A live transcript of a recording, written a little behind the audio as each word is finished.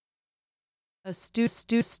A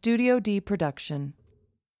Studio D production.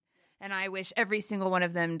 And I wish every single one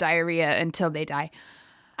of them diarrhea until they die.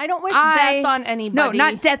 I don't wish death on anybody. No,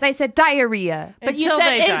 not death. I said diarrhea. But you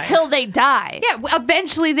said until they die. Yeah,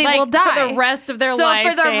 eventually they will die. For the rest of their life. So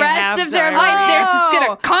for the rest of their life, they're just going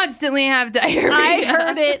to constantly have diarrhea. I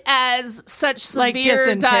heard it as such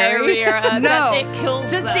severe diarrhea that it kills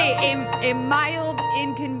them. Just a mild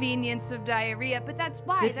inconvenience of diarrhea, but that's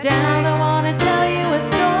why. Sit down, I want to tell you a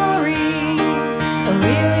story. A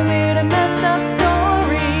really weird and messed up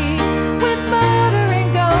story. With murder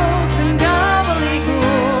and ghosts and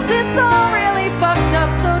gobbledygools. It's all really fucked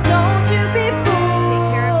up, so don't you be fooled.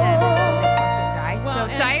 Take care of them until they fucking die. Well,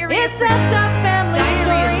 So diarrhea. It's effed up family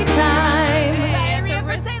story time. Diarrhea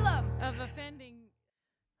for Salem. Of offending.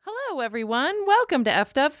 Hello, everyone. Welcome to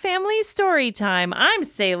Effed Up Family Story Time. I'm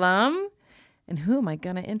Salem. And who am I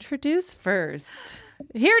going to introduce first?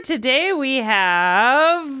 Here today we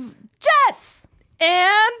have Jess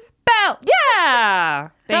and Belle. Yeah.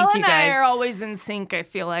 Belle Thank you and I guys. are always in sync, I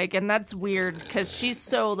feel like, and that's weird because she's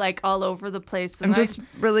so all over the place. And I'm just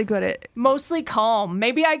really good at mostly calm.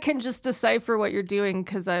 Maybe I can just decipher what you're doing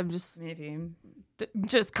because I'm just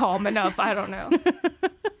just calm enough. I don't know.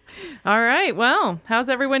 All right. Well, how's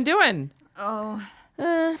everyone doing?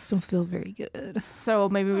 Still feel very good. So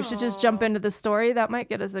maybe we should just jump into the story. That might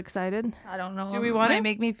get us excited. I don't know. Do we want it? to? Might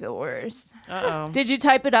make me feel worse. Uh-oh. Did you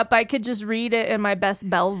type it up? I could just read it in my best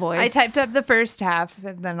Belle voice. I typed up the first half,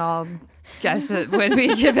 and then I'll guess it when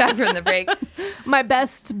we get back from the break. my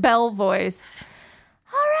best Belle voice.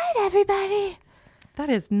 All right, everybody. That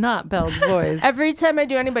is not Belle's voice. Every time I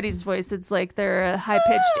do anybody's voice, it's like they're a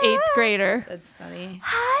high-pitched 8th grader. That's funny.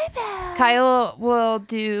 Hi, Belle. Kyle will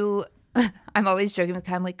do. I'm always joking with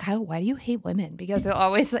Kyle. I'm like, Kyle, why do you hate women? Because he'll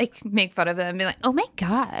always make fun of them and be like, oh my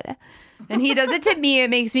God. And he does it to me. It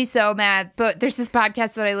makes me so mad. But there's this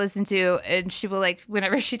podcast that I listen to, and she will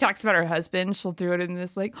whenever she talks about her husband, she'll do it in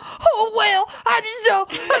this oh, well, I just know.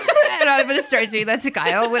 And I'm going to start doing that to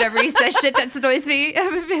Kyle. Whenever he says shit that annoys me, I'm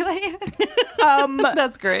going to be like,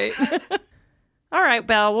 That's great. All right,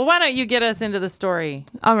 Belle. Well, why don't you get us into the story?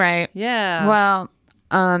 all right. Yeah. Well,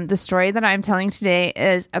 the story that I'm telling today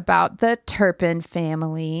is about the Turpin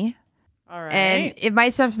family. All right. And it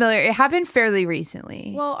might sound familiar. It happened fairly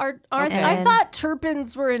recently. Well, I thought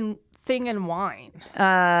Turpins were in thing in wine.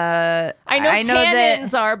 I know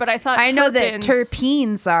tannins are, but I thought I know that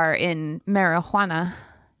terpenes are in marijuana.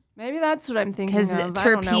 Maybe that's what I'm thinking 'Cause of. I don't know.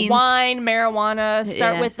 terpenes- Wine, marijuana,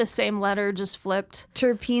 start Yeah. with the same letter, just flipped.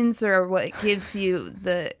 Terpenes are what gives you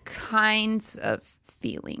the kinds of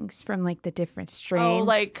feelings from the different strains.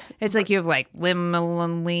 It's you have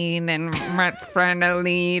limonene and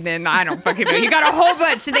methrenylene and I don't fucking know. You got a whole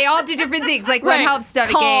bunch. So they all do different things. One helps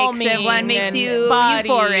stomach aches and one makes you body,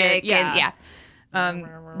 euphoric. yeah. And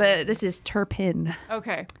but this is Turpin.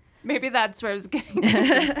 Okay. Maybe that's where I was getting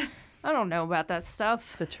confused. I don't know about that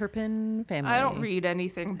stuff. The Turpin family. I don't read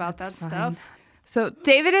anything about that stuff. So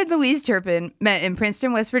David and Louise Turpin met in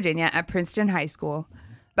Princeton, West Virginia at Princeton High School.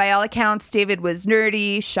 By all accounts, David was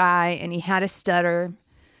nerdy, shy, and he had a stutter.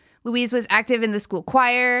 Louise was active in the school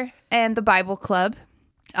choir and the Bible club.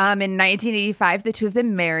 In 1985, the two of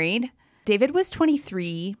them married. David was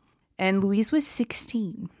 23 and Louise was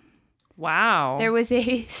 16. Wow. There was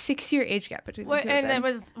a 6-year age gap between the two of them. And it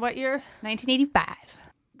was what year? 1985.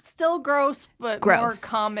 Still gross, but Gross. more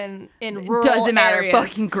common in rural Doesn't matter. areas.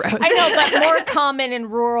 Fucking gross. I know, but more common in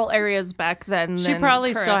rural areas back then. She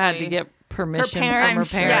probably still had to get permission from her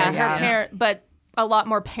parents. Yeah, her parent, but a lot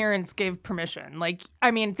more parents gave permission.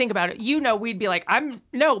 Think about it. We'd be like,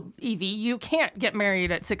 Evie, you can't get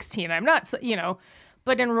married at 16. I'm not,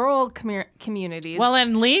 But in rural communities. Well,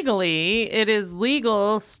 and legally, it is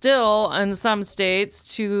legal still in some states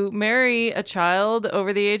to marry a child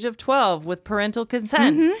over the age of 12 with parental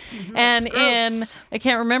consent. Mm-hmm. And I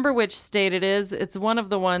can't remember which state it is. It's one of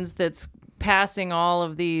the ones that's passing all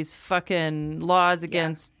of these fucking laws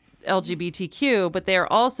against LGBTQ, but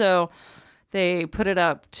they put it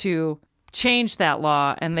up to change that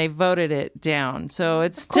law and they voted it down. So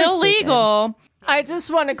it's still legal. I just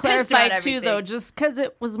want to clarify too, everything. though, just because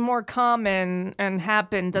it was more common and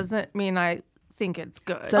happened doesn't mean I think it's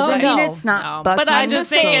good. Doesn't mean it's not. But I'm just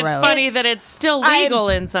saying it's funny that it's still legal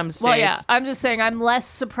in some states. Well, yeah, I'm just saying I'm less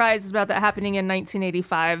surprised about that happening in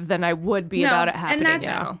 1985 than I would be about it happening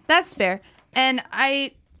now. That's fair. And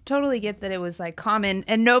I totally get that it was common,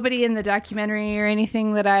 and nobody in the documentary or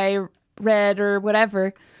anything that I read or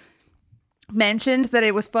whatever mentioned that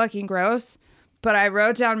it was fucking gross, but I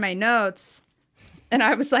wrote down my notes and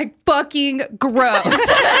I was like, fucking gross.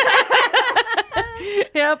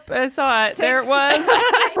 Yep, I saw it. There it was.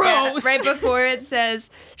 Yeah, right before it says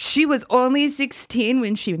she was only 16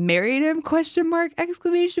 when she married him, ?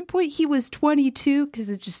 He was 22 because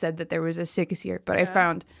it just said that there was a 6 year, but I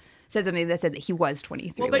said something that said that he was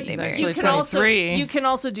 23 when they married. You can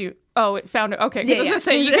also do it found it. Okay, Yeah, I was gonna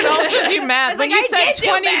say you can also do math. When you said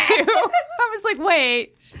 22, I was like,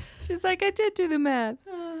 wait. She's like, I did do the math.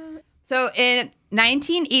 So in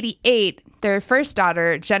 1988, their first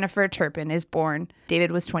daughter, Jennifer Turpin, is born.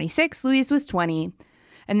 David was 26, Louise was 20.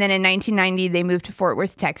 And then in 1990, they moved to Fort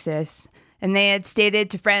Worth, Texas. And they had stated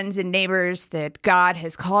to friends and neighbors that God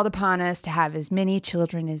has called upon us to have as many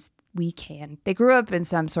children as we can. They grew up in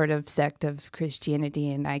some sort of sect of Christianity,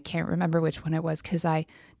 and I can't remember which one it was because I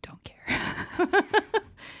don't care.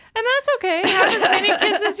 And that's okay. Have as many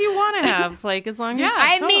kids as you want to have, like as long as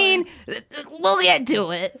We'll get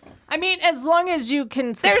to it. I mean, as long as you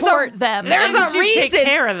can support them. There's a reason. Take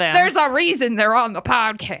care of them. There's a reason they're on the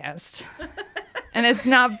podcast. And it's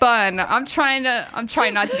not fun. I'm trying not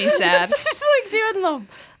to be sad. It's just like doing the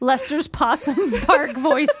Lester's Possum Park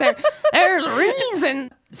voice there. There's a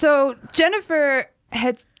reason. So Jennifer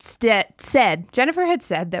had said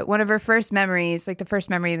that one of her first memories, like the first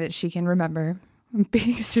memory that she can remember, I'm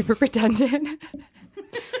being super redundant.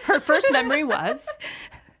 Her first memory was?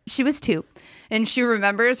 She was 2. And she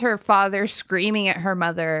remembers her father screaming at her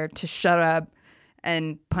mother to shut up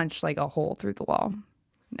and punch like a hole through the wall.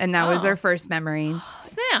 And that was her first memory.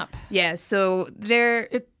 Snap. Yeah, so they're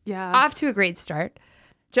off to a great start.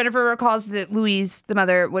 Jennifer recalls that Louise, the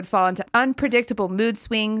mother, would fall into unpredictable mood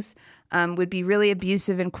swings, would be really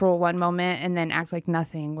abusive and cruel one moment, and then act like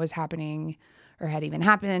nothing was happening or had even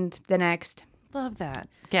happened the next. Love that.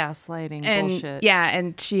 Gaslighting bullshit. Yeah,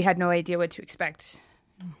 and she had no idea what to expect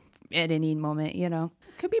at any moment, you know.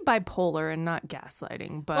 Could be bipolar and not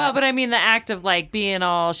gaslighting, but... Well, but I mean the act of like being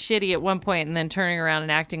all shitty at one point and then turning around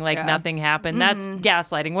and acting like nothing happened, that's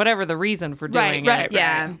gaslighting, whatever the reason for doing it. Right.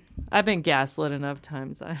 Yeah. I've been gaslit enough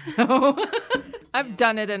times, I know. I've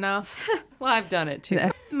done it enough. Well, I've done it too.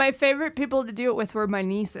 My favorite people to do it with were my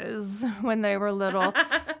nieces when they were little.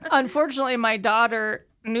 Unfortunately, my daughter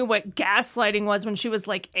knew what gaslighting was when she was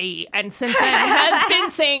like 8, and since then has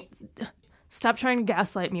been saying, stop trying to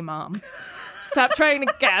gaslight me, Mom. Stop trying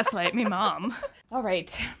to gaslight me, Mom. All right,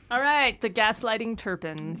 the gaslighting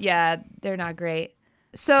Turpins. Yeah, they're not great.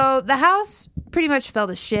 So the house pretty much fell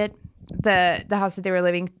to shit, the house that they were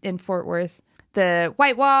living in Fort Worth. The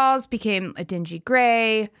white walls became a dingy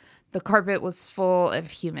gray. The carpet was full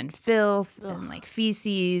of human filth and like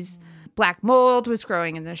feces. Black mold was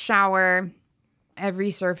growing in the shower.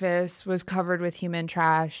 Every surface was covered with human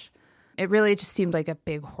trash. It really just seemed like a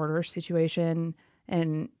big hoarder situation,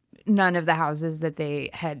 and none of the houses that they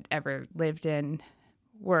had ever lived in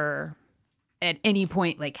were at any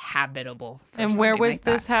point like habitable. And where was like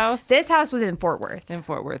this house? This house was in Fort Worth. In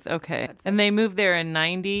Fort Worth, okay. And they moved there in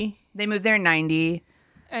 90? They moved there in 90.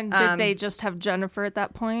 And did they just have Jennifer at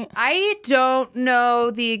that point? I don't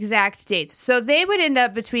know the exact dates. So they would end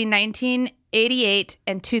up between 1988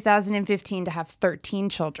 and 2015 to have 13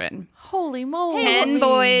 children. Holy moly. 10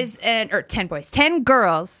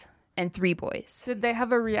 girls and 3 boys. Did they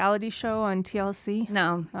have a reality show on TLC?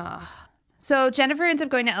 No. So Jennifer ends up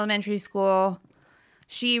going to elementary school.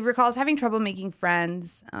 She recalls having trouble making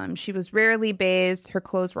friends. She was rarely bathed. Her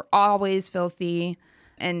clothes were always filthy.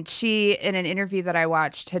 And she, in an interview that I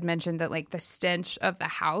watched, had mentioned that like the stench of the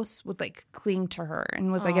house would like cling to her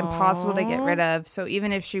and was like impossible to get rid of. So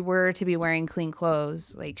even if she were to be wearing clean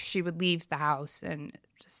clothes, like she would leave the house and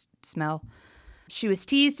just smell. She was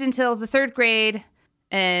teased until the 3rd grade.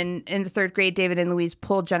 And in the 3rd grade, David and Louise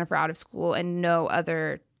pulled Jennifer out of school, and no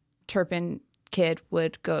other Turpin kid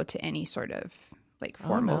would go to any sort of like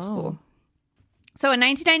formal school. So in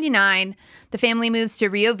 1999, the family moves to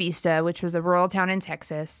Rio Vista, which was a rural town in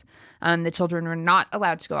Texas. The children were not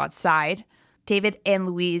allowed to go outside. David and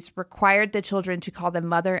Louise required the children to call them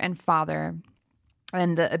mother and father,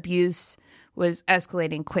 and the abuse was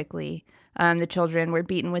escalating quickly. The children were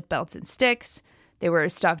beaten with belts and sticks. They were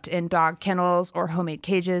stuffed in dog kennels or homemade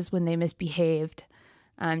cages when they misbehaved.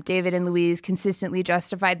 David and Louise consistently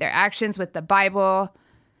justified their actions with the Bible,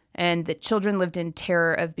 and the children lived in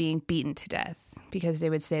terror of being beaten to death because they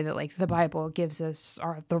would say that, like, the Bible gives us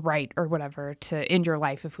the right or whatever to end your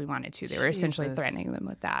life if we wanted to. They were essentially threatening them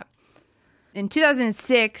with that. In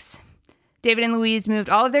 2006, David and Louise moved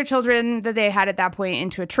all of their children that they had at that point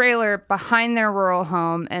into a trailer behind their rural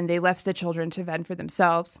home, and they left the children to fend for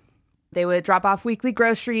themselves. They would drop off weekly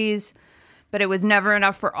groceries, but it was never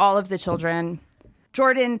enough for all of the children.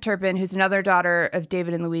 Jordan Turpin, who's another daughter of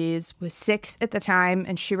David and Louise, was 6 at the time,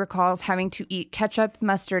 and she recalls having to eat ketchup,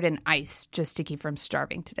 mustard, and ice just to keep from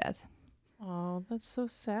starving to death. Oh, that's so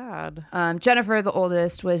sad. Jennifer, the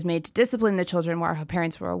oldest, was made to discipline the children while her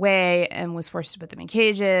parents were away and was forced to put them in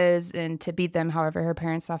cages and to beat them however her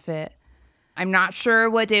parents saw fit. I'm not sure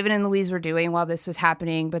what David and Louise were doing while this was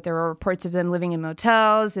happening, but there were reports of them living in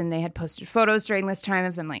motels, and they had posted photos during this time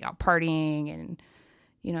of them like out partying and,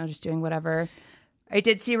 you know, just doing whatever. I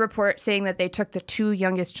did see a report saying that they took the 2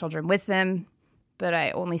 youngest children with them, but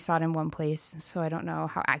I only saw it in one place, so I don't know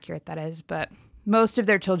how accurate that is. But most of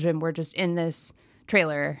their children were just in this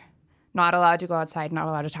trailer, not allowed to go outside, not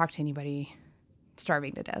allowed to talk to anybody,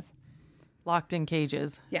 starving to death. Locked in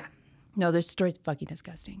cages. Yeah. No, their story's fucking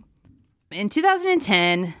disgusting. In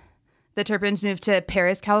 2010, the Turpins moved to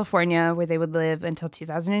Paris, California, where they would live until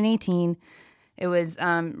 2018. It was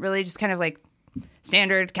really just kind of like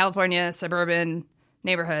standard California suburban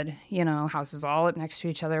neighborhood, you know, houses all up next to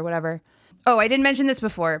each other, whatever. Oh, I didn't mention this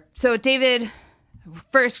before. So David,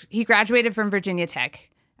 first, he graduated from Virginia Tech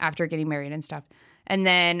after getting married and stuff, and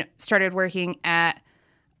then started working at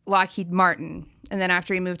Lockheed Martin. And then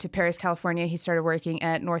after he moved to Paris, California, he started working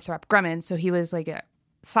at Northrop Grumman. So he was like a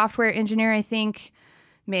software engineer, I think,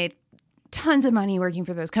 made tons of money working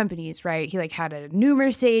for those companies, right? He like had a new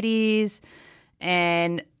Mercedes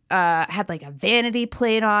and had like a vanity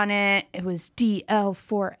plate on it. It was DL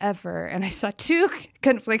forever. And I saw 2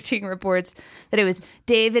 conflicting reports that it was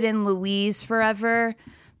David and Louise forever,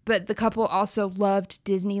 but the couple also loved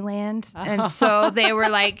Disneyland. And so they were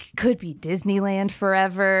like, could be Disneyland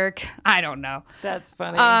forever. I don't know. That's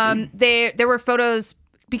funny. There were photos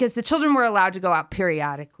because the children were allowed to go out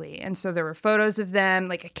periodically. And so there were photos of them.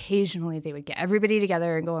 Like occasionally they would get everybody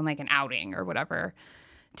together and go on like an outing or whatever.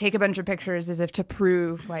 Take a bunch of pictures as if to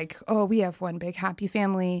prove like, oh, we have one big happy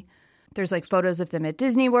family. There's like photos of them at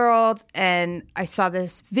Disney World. And I saw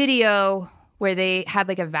this video where they had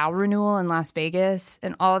like a vow renewal in Las Vegas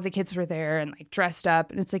and all of the kids were there and like dressed up.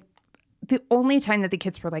 And it's like the only time that the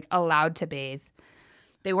kids were like allowed to bathe.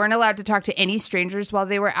 They weren't allowed to talk to any strangers while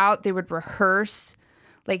they were out. They would rehearse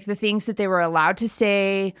like the things that they were allowed to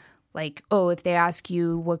say, like, oh, if they ask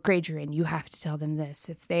you what grade you're in, you have to tell them this.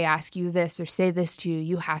 If they ask you this or say this to you,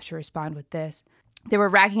 you have to respond with this. They were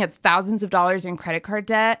racking up thousands of dollars in credit card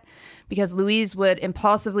debt because Louise would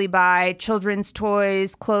impulsively buy children's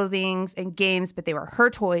toys, clothing, and games, but they were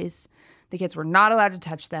her toys. The kids were not allowed to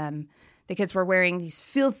touch them. The kids were wearing these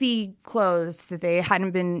filthy clothes that they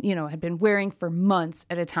hadn't been, you know, had been wearing for months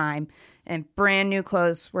at a time. And brand new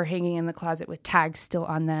clothes were hanging in the closet with tags still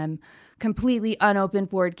on them. Completely unopened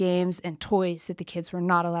board games and toys that the kids were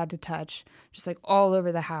not allowed to touch, just like all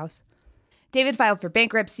over the house. David filed for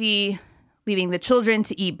bankruptcy, leaving the children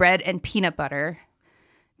to eat bread and peanut butter.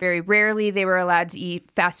 Very rarely they were allowed to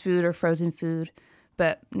eat fast food or frozen food,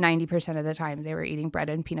 but 90% of the time they were eating bread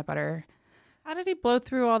and peanut butter. How did he blow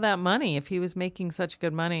through all that money if he was making such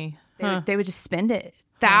good money? They would just spend it.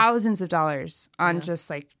 Thousands of dollars on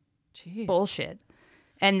just like bullshit.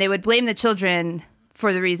 And they would blame the children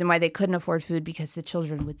for the reason why they couldn't afford food because the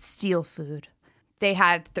children would steal food. They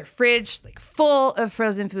had their fridge like full of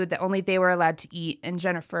frozen food that only they were allowed to eat. And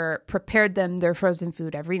Jennifer prepared them their frozen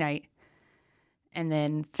food every night and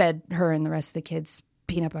then fed her and the rest of the kids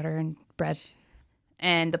peanut butter and bread.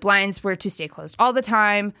 And the blinds were to stay closed all the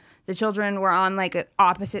time. The children were on like an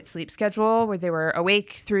opposite sleep schedule where they were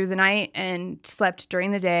awake through the night and slept during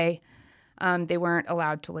the day. They weren't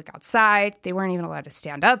allowed to look outside. They weren't even allowed to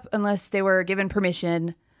stand up unless they were given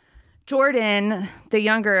permission. Jordan, the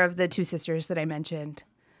younger of the 2 sisters that I mentioned,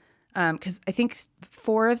 because I think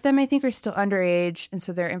 4 of them, are still underage, and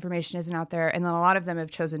so their information isn't out there. And then a lot of them have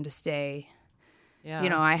chosen to stay. Yeah. You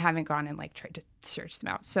know, I haven't gone and like tried to search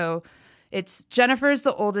them out. So it's Jennifer's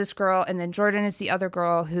the oldest girl, and then Jordan is the other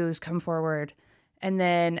girl who's come forward. And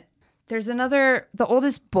then there's the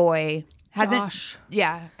oldest boy. Josh.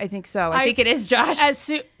 Yeah, I think so. I think it is Josh.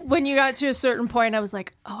 When you got to a certain point, I was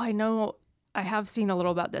like, oh, I know. I have seen a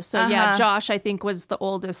little about this. So yeah, Josh, I think, was the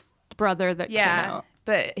oldest brother that came out.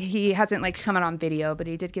 But he hasn't like come out on video, but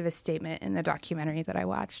he did give a statement in the documentary that I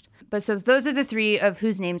watched. But so those are the 3 of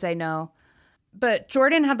whose names I know. But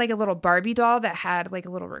Jordan had like a little Barbie doll that had like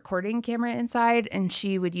a little recording camera inside, and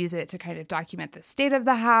she would use it to kind of document the state of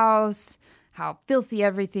the house, how filthy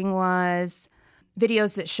everything was.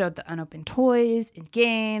 Videos that showed the unopened toys and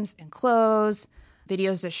games and clothes.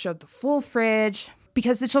 Videos that showed the full fridge.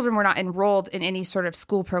 Because the children were not enrolled in any sort of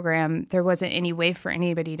school program, there wasn't any way for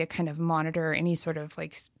anybody to kind of monitor any sort of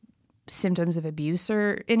like symptoms of abuse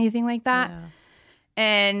or anything like that. Yeah.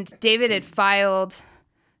 And David had filed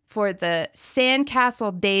for the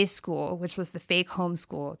Sandcastle Day School, which was the fake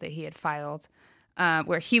homeschool that he had filed,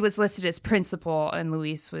 where he was listed as principal and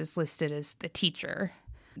Luis was listed as the teacher.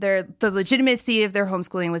 The legitimacy of their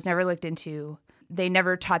homeschooling was never looked into. They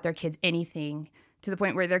never taught their kids anything, to the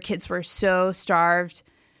point where their kids were so starved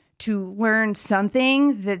to learn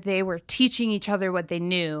something that they were teaching each other what they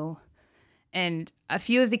knew. And a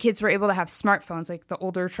few of the kids were able to have smartphones, like the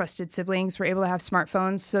older trusted siblings were able to have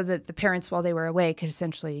smartphones so that the parents, while they were away, could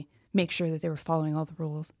essentially make sure that they were following all the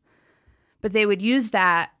rules. But they would use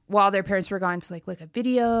that while their parents were gone to like look at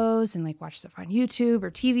videos and like watch stuff on YouTube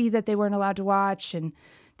or TV that they weren't allowed to watch. And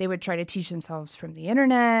they would try to teach themselves from the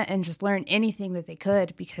internet and just learn anything that they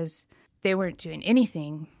could because they weren't doing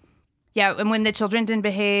anything. Yeah, and when the children didn't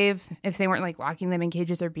behave, if they weren't like locking them in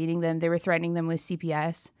cages or beating them, they were threatening them with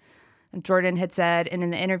CPS. And Jordan had said, and in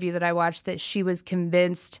the interview that I watched, that she was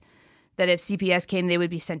convinced that if CPS came, they would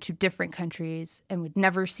be sent to different countries and would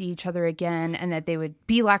never see each other again, and that they would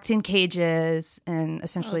be locked in cages and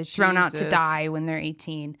essentially thrown out to die when they're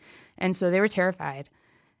 18. And so they were terrified.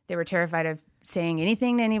 They were terrified of saying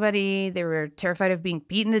anything to anybody. They were terrified of being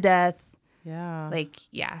beaten to death. Yeah. Like,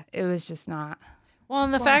 yeah, it was just not... Well,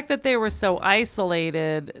 and the fact that they were so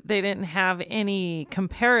isolated, they didn't have any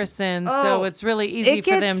comparisons, so it's really easy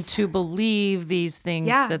for them to believe these things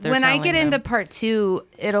that they're telling them. When I get into part 2,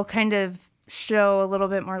 it'll kind of show a little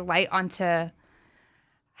bit more light onto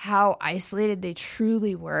how isolated they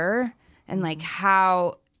truly were and like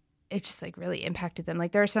how it just like really impacted them.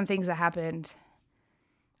 Like there are some things that happened.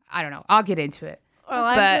 I don't know. I'll get into it. Well,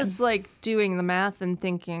 I'm just like doing the math and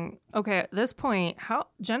thinking, okay, at this point, how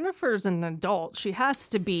Jennifer's an adult. She has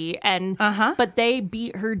to be. And but they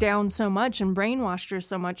beat her down so much and brainwashed her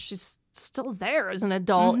so much. She's still there as an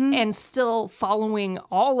adult and still following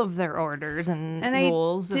all of their orders and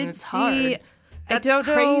rules. And it's hard. That's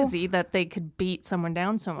crazy that they could beat someone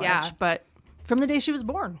down so much. But from the day she was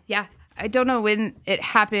born. Yeah. I don't know when it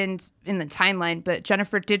happened in the timeline, but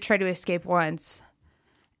Jennifer did try to escape once.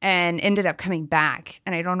 And ended up coming back.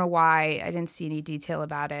 And I don't know why. I didn't see any detail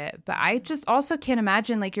about it. But I just also can't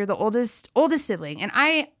imagine, like, you're the oldest sibling. And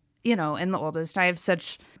I, am the oldest. I have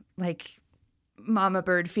such, like, mama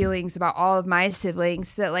bird feelings about all of my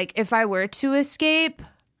siblings that, like, if I were to escape,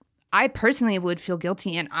 I personally would feel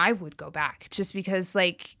guilty and I would go back. Just because,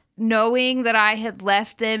 like, knowing that I had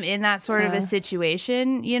left them in that sort of a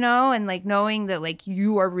situation, and, like, knowing that, like,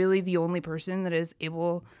 you are really the only person that is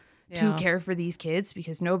able to care for these kids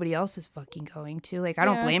because nobody else is fucking going to. Like, I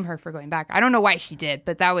don't blame her for going back. I don't know why she did,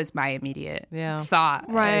 but that was my immediate thought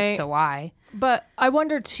as to why. But I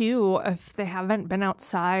wonder, too, if they haven't been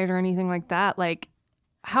outside or anything like that, like,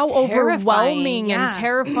 how overwhelming and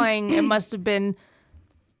terrifying it must have been.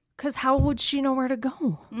 Because how would she know where to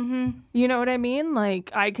go? Mm-hmm. You know what I mean?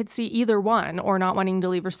 Like, I could see either one, or not wanting to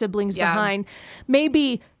leave her siblings behind.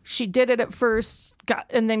 Maybe she did it at first,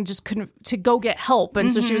 and then just couldn't to go get help,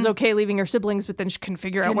 and so she was okay leaving her siblings, but then she couldn't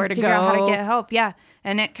figure out where to go. How to get help? Yeah,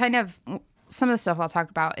 and it kind of some of the stuff I'll talk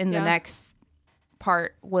about in the next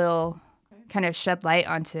part will kind of shed light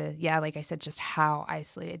onto like I said, just how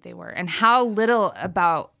isolated they were and how little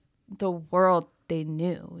about the world they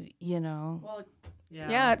knew. Well,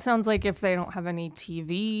 yeah, it sounds like if they don't have any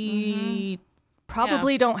TV,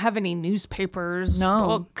 probably don't have any newspapers,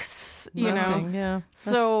 books, Nothing, know.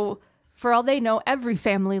 So for all they know, every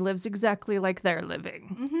family lives exactly like they're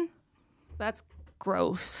living. Mm-hmm. That's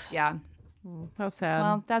gross. Yeah. How sad.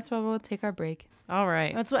 Well, that's where we'll take our break. All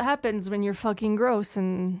right. That's what happens when you're fucking gross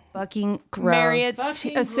and fucking gross. Marry a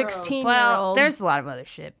 16-year-old. Well, there's a lot of other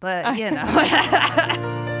shit, but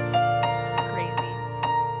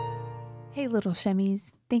Hey, little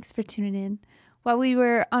shemmies. Thanks for tuning in. While we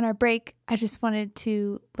were on our break, I just wanted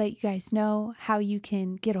to let you guys know how you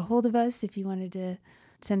can get a hold of us if you wanted to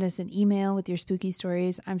send us an email with your spooky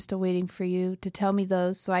stories. I'm still waiting for you to tell me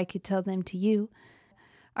those so I could tell them to you.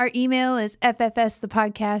 Our email is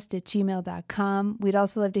ffsthepodcast@gmail.com. We'd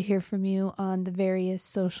also love to hear from you on the various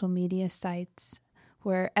social media sites.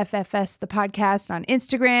 We're FFS the Podcast on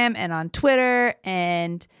Instagram and on Twitter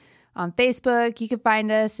and on Facebook. You can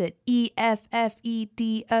find us at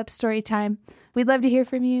EFFED Up Storytime. We'd love to hear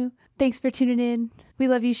from you. Thanks for tuning in. We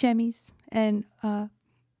love you, Shemmies. And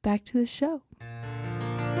back to the show.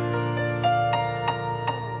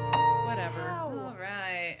 Whatever. All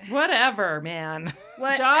right. Whatever, man.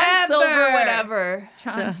 John Silver, whatever.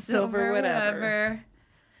 John Silver, whatever.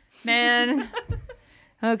 Man.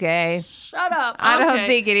 Okay. Shut up. I don't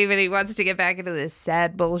think anybody wants to get back into this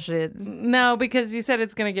sad bullshit. No, because you said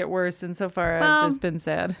it's going to get worse, and so far I've just been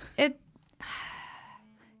sad. It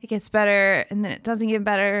gets better, and then it doesn't get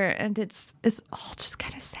better, and it's all just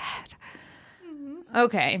kind of sad.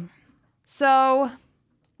 Okay. So,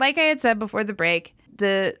 like I had said before the break,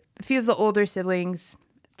 a few of the older siblings,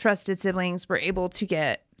 trusted siblings, were able to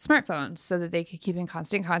get smartphones so that they could keep in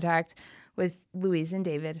constant contact with Louise and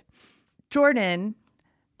David. Jordan,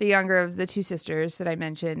 the younger of the two sisters that I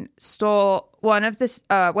mentioned, stole one of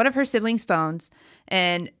her siblings' phones,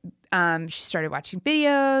 and she started watching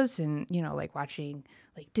videos and, like watching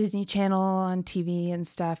like Disney Channel on TV and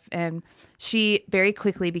stuff. And she very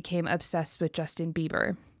quickly became obsessed with Justin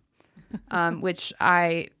Bieber, which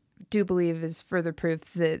I do believe is further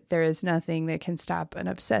proof that there is nothing that can stop an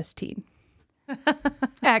obsessed teen.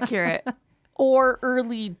 Accurate. Or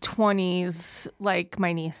early 20s, like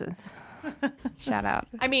my nieces. Shout out.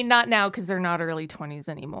 I mean, not now because they're not early 20s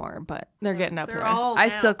anymore, but they're getting up there. I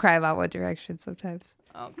still cry about One Direction sometimes.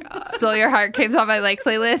 Oh, God. Stole Your Heart comes on my like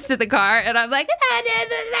playlist in the car, and I'm like,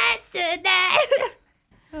 the last tonight.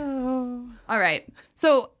 Oh. All right.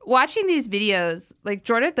 So watching these videos, like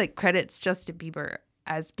Jordan like credits Justin Bieber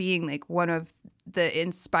as being like one of the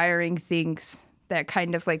inspiring things that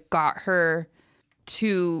kind of like got her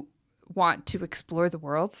to want to explore the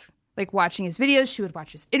world. Like watching his videos, she would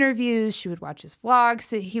watch his interviews, she would watch his vlogs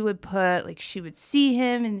that he would put, like she would see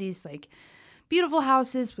him in these like beautiful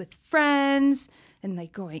houses with friends and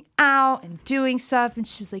like going out and doing stuff, and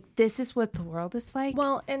she was like, this is what the world is like.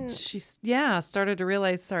 Well, and she started to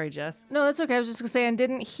realize, sorry Jess. No, that's okay. I was just gonna say, and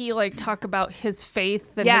didn't he like talk about his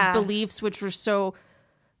faith and his beliefs, which were so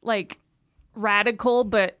like radical,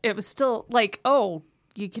 but it was still like, oh,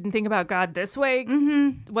 you can think about God this way.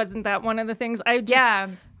 Mm-hmm. Wasn't that one of the things?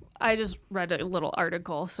 I just read a little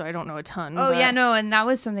article, so I don't know a ton. Oh, yeah, no, and that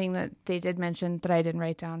was something that they did mention that I didn't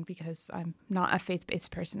write down because I'm not a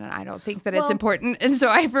faith-based person, and I don't think that it's important, and so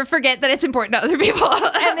I forget that it's important to other people.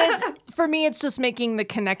 And for me, it's just making the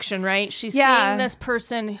connection, right? She's seeing this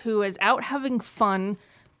person who is out having fun,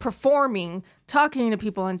 performing, talking to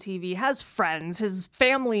people on TV, has friends, his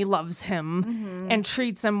family loves him and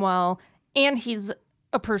treats him well, and he's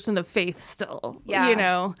a person of faith still,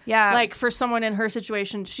 Yeah. Like for someone in her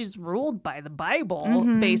situation, she's ruled by the Bible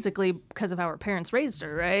basically because of how her parents raised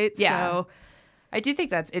her, right? Yeah. So I do think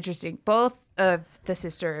that's interesting. Both of the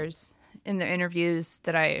sisters in the interviews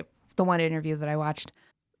the one interview that I watched,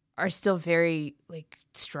 are still very like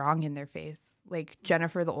strong in their faith. Like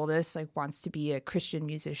Jennifer, the oldest, like wants to be a Christian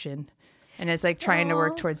musician and is like trying to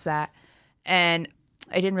work towards that. And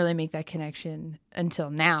I didn't really make that connection until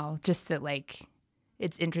now, just that like,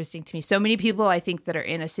 it's interesting to me. So many people, I think, that are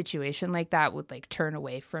in a situation like that would like turn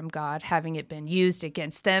away from God, having it been used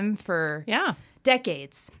against them for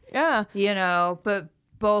decades. Yeah. But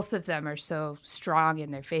both of them are so strong in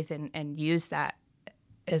their faith and use that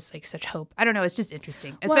as like such hope. I don't know. It's just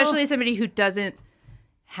interesting, especially as somebody who doesn't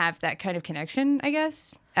have that kind of connection, I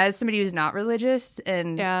guess, as somebody who's not religious.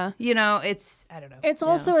 And, it's, I don't know. It's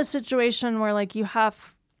also a situation where like you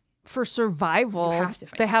have... For survival,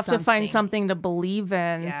 they have to find something to believe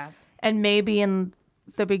in. Yeah. And maybe in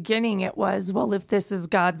the beginning it was, well, if this is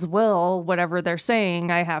God's will, whatever they're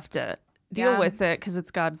saying, I have to deal with it because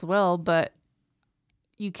it's God's will. But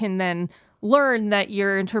you can then learn that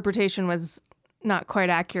your interpretation was not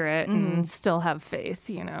quite accurate and still have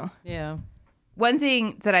faith, Yeah. One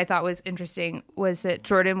thing that I thought was interesting was that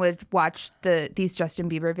Jordan would watch these Justin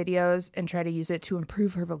Bieber videos and try to use it to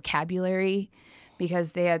improve her vocabulary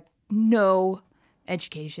because they had no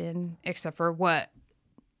education except for what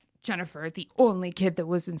Jennifer, the only kid that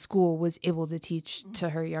was in school, was able to teach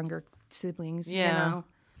to her younger siblings. Yeah.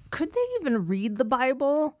 Could they even read the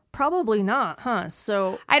Bible? Probably not, huh?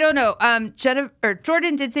 So I don't know.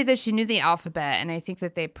 Jordan did say that she knew the alphabet, and I think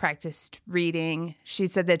that they practiced reading. She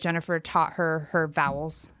said that Jennifer taught her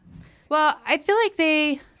vowels. Well, I feel like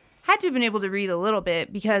they had to have been able to read a little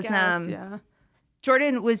bit because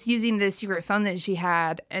Jordan was using the secret phone that she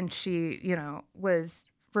had, and she, was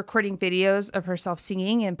recording videos of herself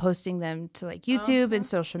singing and posting them to like YouTube and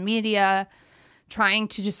social media, trying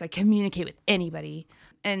to just like communicate with anybody.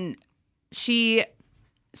 And she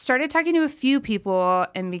started talking to a few people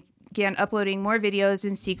and began uploading more videos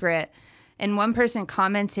in secret. And one person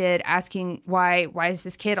commented asking why is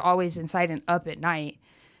this kid always inside and up at night?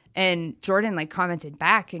 And Jordan like commented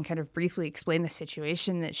back and kind of briefly explained the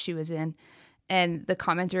situation that she was in. And the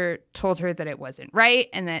commenter told her that it wasn't right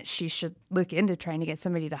and that she should look into trying to get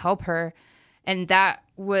somebody to help her. And that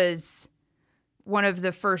was one of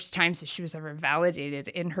the first times that she was ever validated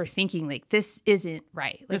in her thinking, like, this isn't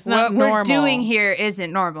right. Like, it's not what normal. We're doing here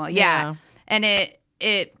isn't normal. Yeah. And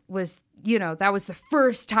it was, that was the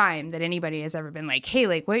first time that anybody has ever been like, hey,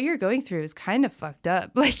 like, what you're going through is kind of fucked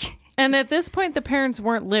up. Like, And at this point, the parents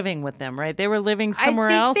weren't living with them, right? They were living somewhere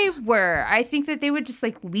else. I think they were. I think that they would just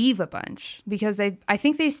like leave a bunch because I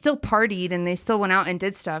think they still partied and they still went out and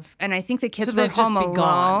did stuff. And I think the kids were home alone.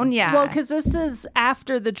 Gone. Yeah. Well, because this is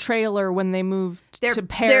after the trailer when they moved to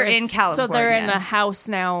Paris. They're in California. So they're in a house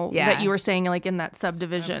now that you were saying, like in that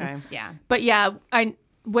subdivision. Okay. Yeah. But yeah,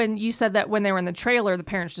 when you said that when they were in the trailer, the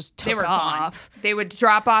parents just took off. Gone. They would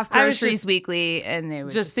drop off groceries weekly, and they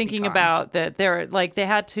would just thinking about that. They're like they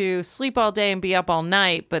had to sleep all day and be up all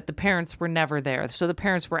night, but the parents were never there. So the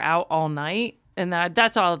parents were out all night, and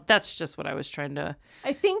that's all. That's just what I was trying to.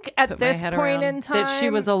 I think at this point in time, that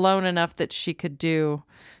she was alone enough that she could do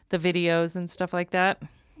the videos and stuff like that.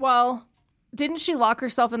 Well. Didn't she lock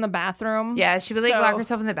herself in the bathroom? Yeah, she would lock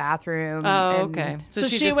herself in the bathroom. Oh, okay. So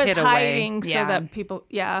she was hiding so that people,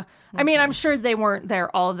 I mean, I'm sure they weren't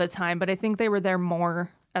there all the time, but I think they were there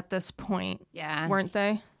more at this point. Yeah. Weren't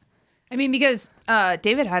they? I mean, because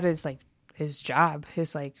David had his job,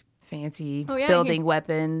 his fancy building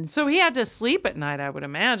weapons. So he had to sleep at night, I would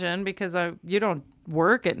imagine, because you don't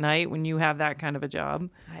work at night when you have that kind of a job.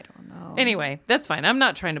 I don't know. Anyway, that's fine. I'm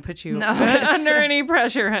not trying to put you under any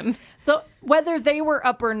pressure. And whether they were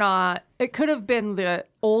up or not, it could have been the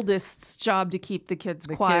oldest's job to keep the kids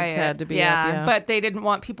quiet. Kids had to be up, yeah. But they didn't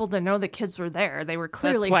want people to know the kids were there. They were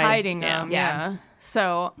clearly hiding them. Yeah.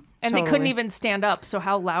 So, and they couldn't even stand up. So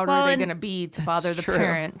how loud are they going to be to bother the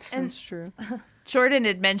parents? That's true. Jordan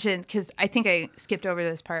had mentioned, because I think I skipped over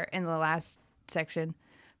this part in the last section,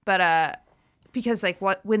 but because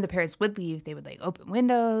when the parents would leave, they would open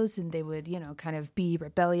windows and they would kind of be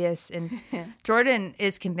rebellious, and Jordan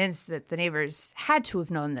is convinced that the neighbors had to have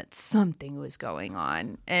known that something was going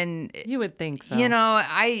on, and you would think so.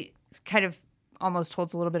 I kind of almost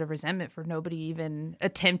holds a little bit of resentment for nobody even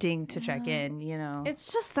attempting to check in.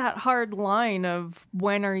 It's just that hard line of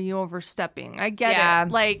when are you overstepping? I get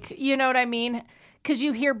it, you know what I mean? Because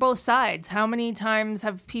you hear both sides. How many times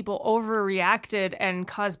have people overreacted and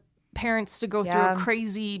caused parents to go through a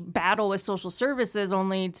crazy battle with social services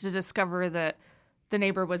only to discover that the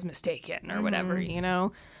neighbor was mistaken or whatever,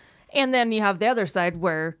 And then you have the other side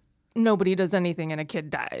where nobody does anything and a kid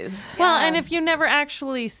dies. Well, and if you never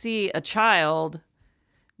actually see a child,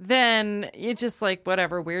 then you're just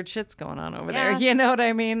whatever, weird shit's going on over there. You know what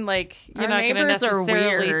I mean? You're Our not going to neighbors are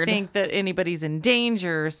necessarily weird. think that anybody's in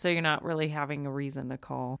danger, so you're not really having a reason to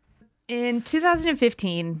call. In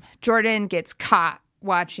 2015, Jordan gets caught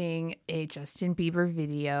watching a Justin Bieber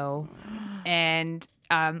video, and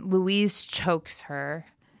Louise chokes her.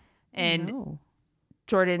 And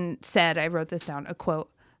Jordan said, I wrote this down, a quote,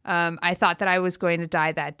 I thought that I was going to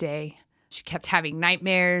die that day. She kept having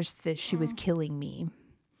nightmares that she was killing me.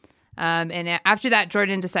 And after that,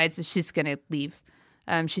 Jordan decides that she's going to leave.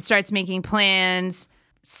 She starts making plans.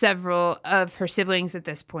 Several of her siblings at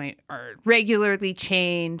this point are regularly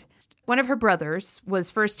chained. One of her brothers was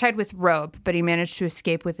first tied with rope, but he managed to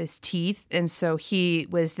escape with his teeth. And so he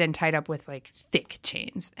was then tied up with thick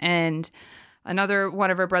chains. And another one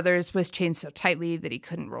of her brothers was chained so tightly that he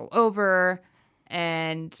couldn't roll over.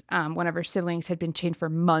 And one of her siblings had been chained for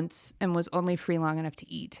months and was only free long enough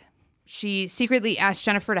to eat. She secretly asked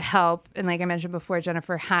Jennifer to help. And like I mentioned before,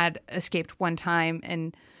 Jennifer had escaped one time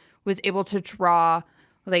and was able to draw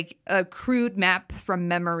a crude map from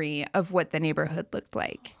memory of what the neighborhood looked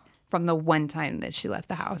like from the one time that she left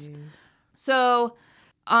the house. Jeez. So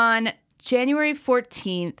on January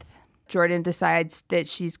 14th, Jordan decides that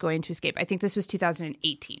she's going to escape. I think this was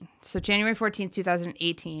 2018. So January 14th,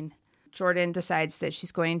 2018, Jordan decides that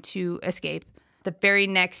she's going to escape. The very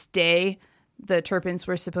next day, the Turpins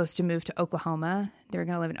were supposed to move to Oklahoma. They were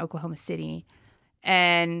going to live in Oklahoma City.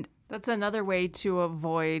 And that's another way to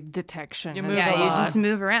avoid detection. You just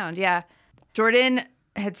move around. Yeah. Jordan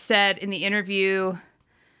had said in the interview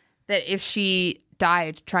that if she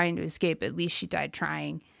died trying to escape, at least she died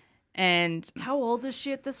trying. And how old is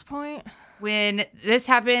she at this point? When this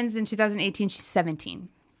happens in 2018, she's 17.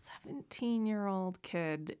 17-year-old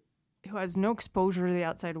kid who has no exposure to the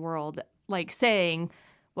outside world, saying,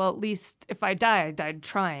 well, at least if I die, I died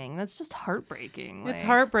trying. That's just heartbreaking. It's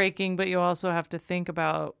heartbreaking, but you also have to think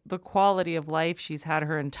about the quality of life she's had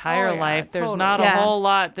her entire life. There's not a whole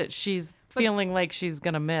lot that she's feeling like she's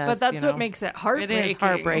going to miss. But that's what makes it heartbreaking. It is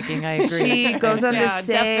heartbreaking, I agree. She goes on to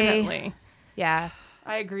say... definitely. Yeah.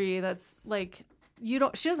 I agree. That's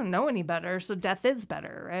she doesn't know any better, so death is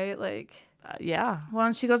better, right? Yeah. Well,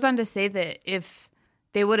 and she goes on to say that if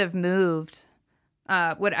they would have moved...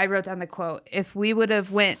 what I wrote down the quote, if we would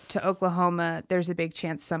have went to Oklahoma, there's a big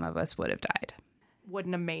chance some of us would have died.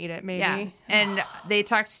 Wouldn't have made it, maybe. Yeah. And they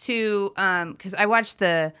talked to, because I watched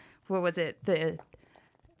the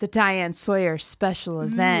the Diane Sawyer special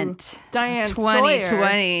event. Diane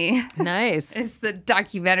 2020. Nice. It's the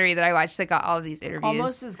documentary that I watched that got all of these interviews.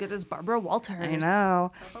 Almost as good as Barbara Walters. I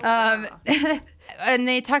know. And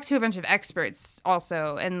they talked to a bunch of experts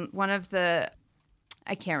also. And one of the,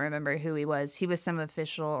 I can't remember who he was. He was some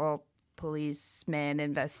official policeman,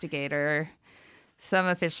 investigator, some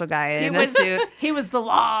official guy in a suit. He was the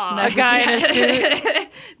law. A guy in a suit.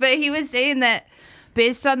 But he was saying that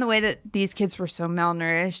based on the way that these kids were so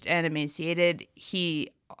malnourished and emaciated, he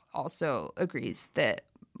also agrees that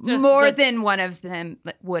more than one of them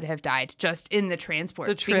would have died just in the transport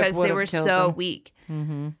because they were so weak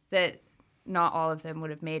that not all of them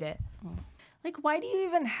would have made it. Like, why do you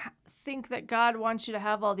even think that God wants you to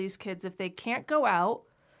have all these kids if they can't go out,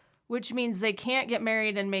 which means they can't get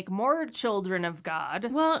married and make more children of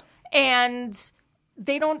God? Well, and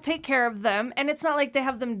they don't take care of them, and it's not like they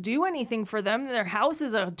have them do anything for them. Their house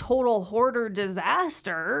is a total hoarder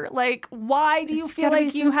disaster. Like, why do you feel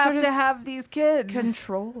like you have to have these kids?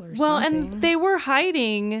 Control or something. well, and they were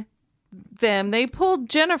hiding them. They pulled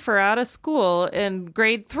Jennifer out of school in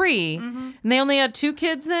grade 3, and they only had 2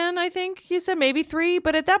 kids then, I think you said, maybe 3.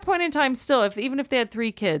 But at that point in time, still, even if they had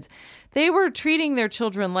 3 kids, they were treating their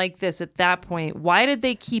children like this at that point. Why did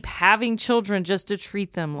they keep having children just to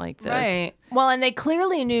treat them like this? Right. Well, and they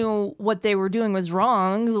clearly knew what they were doing was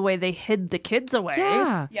wrong, the way they hid the kids away.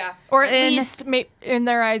 Yeah. Yeah. Or at least, in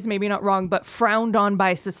their eyes, maybe not wrong, but frowned on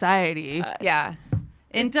by society. Yeah.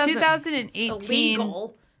 In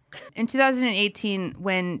 2018, in 2018,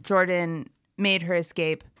 when Jordan made her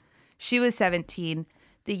escape, she was 17.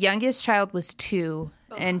 The youngest child was 2,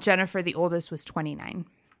 and Jennifer, the oldest, was 29.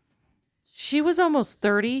 She was almost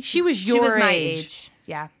 30. She was your my age. age.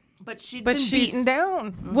 Yeah. But she'd been beaten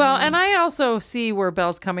down. Well, and I also see where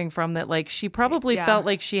Belle's coming from, that like she probably felt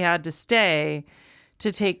like she had to stay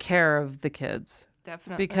to take care of the kids.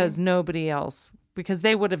 Definitely. Because nobody else, because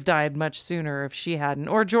they would have died much sooner if she hadn't,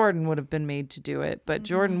 or Jordan would have been made to do it, but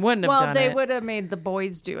Jordan wouldn't have done it. Well, they would have made the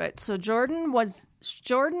boys do it. So Jordan was,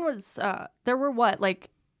 there were what,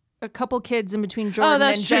 like a couple kids in between Jordan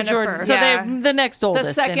and Jennifer. Jordan. So the next oldest.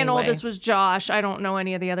 The second anyway. oldest was Josh. I don't know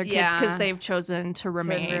any of the other kids because they've chosen to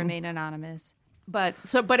remain Anonymous. But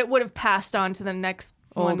it would have passed on to the next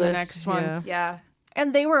one, the next one. Yeah.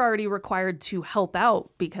 And they were already required to help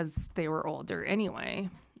out because they were older anyway.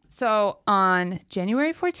 So on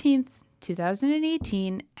January 14th,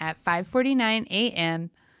 2018, at 5:49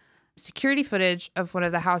 a.m., security footage of one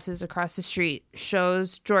of the houses across the street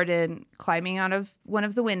shows Jordan climbing out of one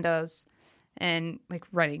of the windows and like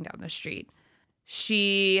running down the street.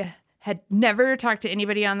 She had never talked to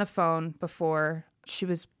anybody on the phone before. She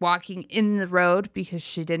was walking in the road because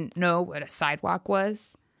she didn't know what a sidewalk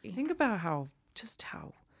was. Think about how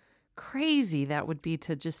crazy that would be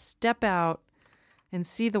to just step out and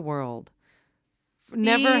see the world.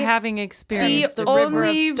 Never having experienced the river of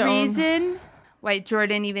only stone. reason why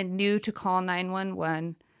Jordan even knew to call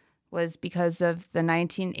 911 was because of the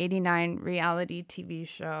 1989 reality TV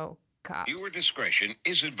show Cops. Viewer discretion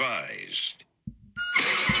is advised.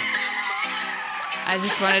 I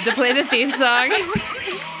just wanted to play the theme song.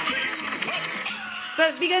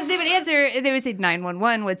 But because they would answer, they would say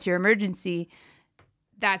 911, what's your emergency?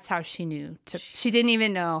 That's how she knew. She didn't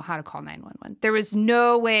even know how to call 911. There was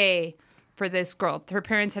no way for this girl. Her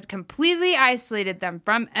parents had completely isolated them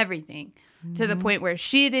from everything to the point where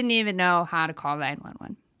she didn't even know how to call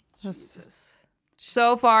 911. Jesus.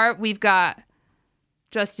 So far, we've got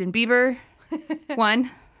Justin Bieber, 1.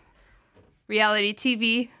 Reality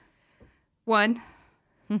TV, 1.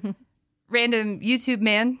 Random YouTube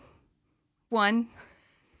man, 1.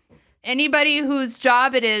 Anybody whose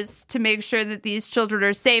job it is to make sure that these children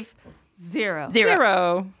are safe, 0.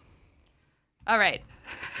 All right.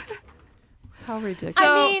 How ridiculous.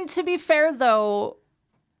 I mean, to be fair, though,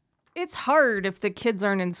 it's hard if the kids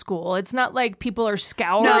aren't in school. It's not like people are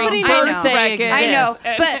scouring birthday records. I know.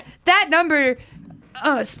 But that number,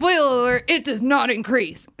 spoiler alert, it does not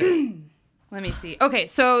increase. Let me see. Okay,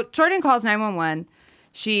 so Jordan calls 911.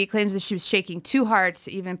 She claims that she was shaking too hard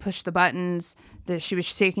to even push the buttons, that she was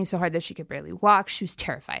shaking so hard that she could barely walk. She was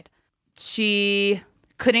terrified. She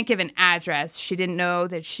couldn't give an address. She didn't know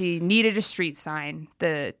that she needed a street sign.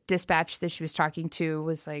 The dispatch that she was talking to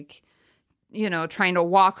was like, trying to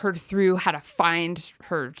walk her through how to find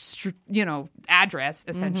her, address,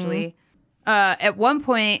 essentially. At one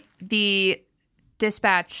point, the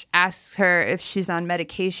dispatch asks her if she's on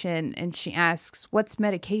medication, and she asks, what's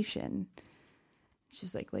medication?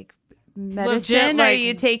 She's like medicine? Legit, Are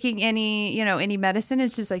you taking any medicine? And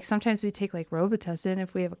she's like, sometimes we take like Robitussin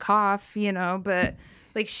if we have a cough, but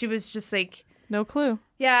like she was just like, No clue.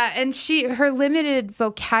 Yeah, and her limited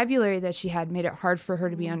vocabulary that she had made it hard for her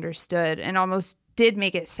to be understood, and almost did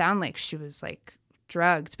make it sound like she was like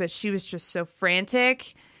drugged, but she was just so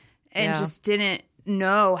frantic and just didn't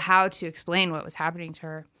know how to explain what was happening to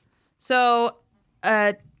her. So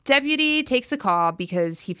a deputy takes a call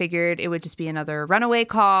because he figured it would just be another runaway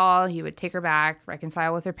call. He would take her back,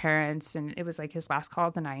 reconcile with her parents, and it was like his last call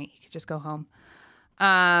of the night. He could just go home.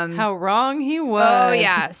 How wrong he was. Oh,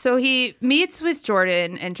 yeah. So he meets with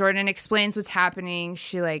Jordan, and Jordan explains what's happening.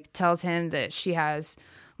 She, like, tells him that she has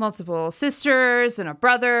multiple sisters and a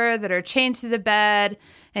brother that are chained to the bed,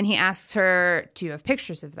 and he asks her, do you have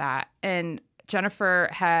pictures of that? And Jennifer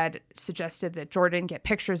had suggested that Jordan get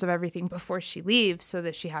pictures of everything before she leaves so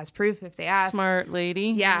that she has proof if they ask. Smart lady.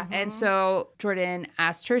 Yeah. And so Jordan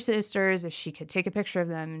asked her sisters if she could take a picture of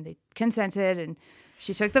them, and they consented, and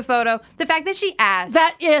she took the photo. The fact that she asked.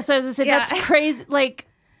 Yes, I was going to say, that's crazy. Like,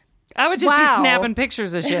 I would just be wow. snapping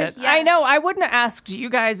pictures of shit. Yeah. I know. I wouldn't have asked you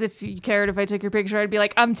guys if you cared if I took your picture. I'd be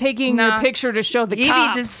like, I'm taking your picture to show the Evie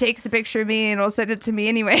cops. just takes a picture of me and will send it to me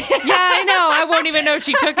anyway. Yeah, I know. I won't even know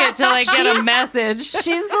she took it till I get a message.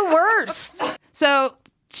 She's the worst. So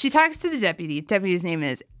she talks to the deputy. Deputy's name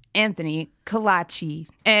is Anthony Kalachi.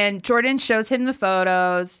 And Jordan shows him the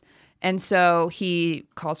photos. And so he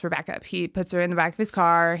calls for backup. He puts her in the back of his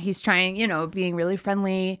car. He's trying, being really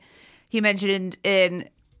friendly. He mentioned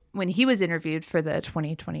when he was interviewed for the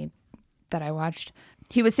 2020 that I watched,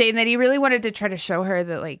 he was saying that he really wanted to try to show her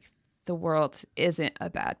that, like, the world isn't a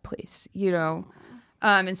bad place,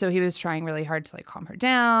 And so he was trying really hard to, like, calm her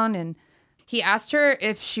down. And he asked her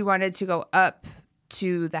if she wanted to go up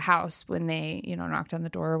to the house when they, knocked on the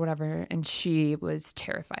door or whatever, and she was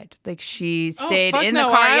terrified. Like, she stayed in the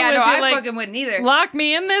car. I fucking wouldn't either. Lock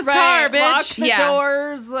me in this car, bitch. Lock the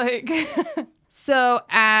doors. Like, so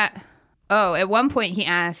at one point he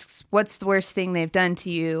asks, "What's the worst thing they've done to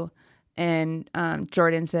you?" And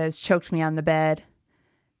Jordan says, "Choked me on the bed."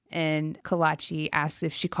 And Kalachi asks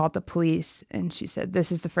if she called the police, and she said, "This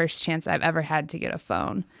is the first chance I've ever had to get a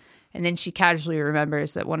phone." And then she casually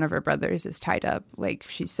remembers that one of her brothers is tied up. Like,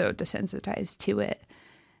 she's so desensitized to it.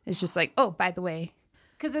 It's just like, oh, by the way.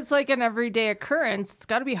 because it's like an everyday occurrence. It's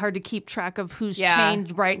got to be hard to keep track of who's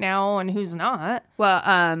chained right now and who's not. Well,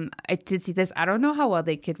 I did see this. I don't know how well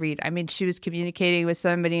they could read. I mean, she was communicating with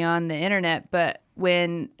somebody on the internet, but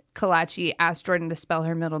when Kalachi asked Jordan to spell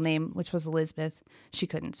her middle name, which was Elizabeth, she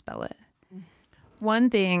couldn't spell it.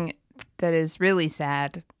 One thing that is really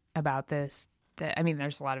sad about this,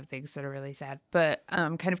 there's a lot of things that are really sad, but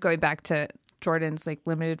kind of going back to Jordan's like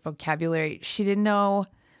limited vocabulary, she didn't know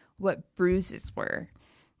what bruises were.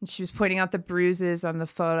 And she was pointing out the bruises on the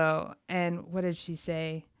photo. And what did she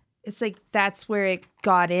say? It's like, that's where it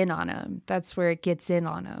got in on him. That's where it gets in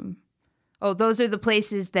on him. Oh, those are the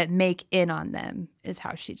places that make in on them, is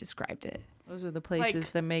how she described it. Those are the places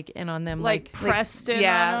that make in on them. Like pressed in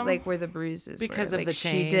on them? Like where the bruises because were. of the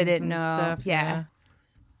chains. She didn't and know. Stuff, yeah.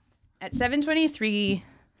 At 7:23,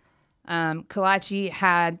 Kalachi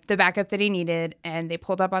had the backup that he needed, and they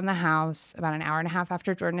pulled up on the house about an hour and a half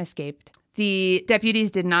after Jordan escaped. The deputies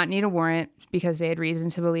did not need a warrant because they had reason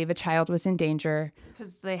to believe a child was in danger.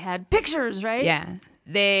 Because they had pictures, right? Yeah.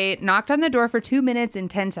 They knocked on the door for 2 minutes and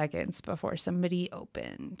 10 seconds before somebody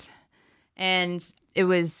opened. And it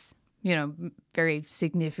was, very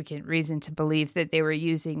significant reason to believe that they were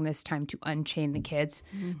using this time to unchain the kids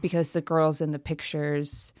because the girls in the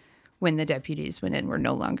pictures, when the deputies went in, were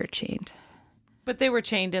no longer chained. But they were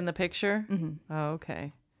chained in the picture? Mm-hmm. Oh,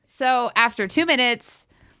 okay. So after 2 minutes,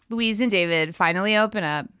 Louise and David finally open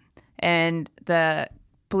up, and the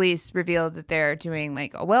police reveal that they're doing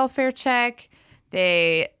like a welfare check.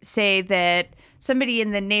 They say that somebody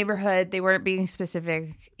in the neighborhood, they weren't being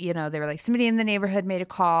specific, they were like, somebody in the neighborhood made a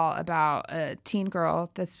call about a teen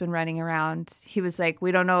girl that's been running around. He was like,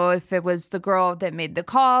 we don't know if it was the girl that made the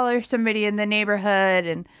call or somebody in the neighborhood.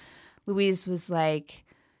 And Louise was like,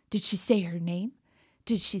 did she say her name?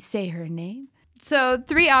 Did she say her name? So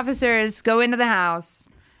 3 officers go into the house.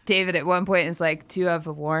 David at one point is like, do you have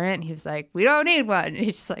a warrant? He was like, we don't need one. He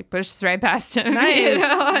just like pushes right past him. Nice.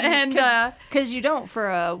 And because you don't for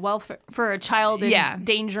a child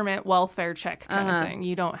endangerment welfare check kind of thing.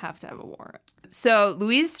 You don't have to have a warrant. So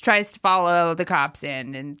Louise tries to follow the cops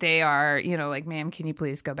in, and they are, like, ma'am, can you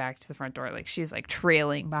please go back to the front door? Like, she's like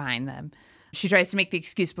trailing behind them. She tries to make the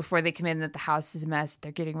excuse before they come in that the house is a mess.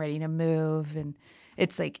 They're getting ready to move, and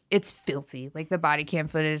it's like, it's filthy. Like the body cam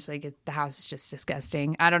footage, like the house is just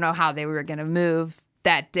disgusting. I don't know how they were going to move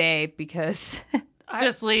that day because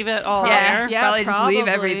just leave it all yeah, there. probably just leave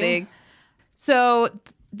everything. So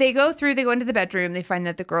they go into the bedroom. They find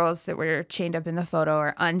that the girls that were chained up in the photo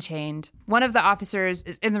are unchained. One of the officers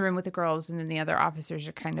is in the room with the girls, and then the other officers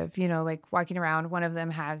are kind of, like walking around. One of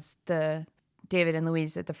them has the David and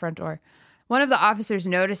Louise at the front door. One of the officers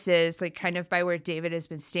notices, like, kind of by where David has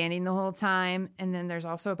been standing the whole time. And then there's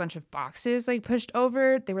also a bunch of boxes, like, pushed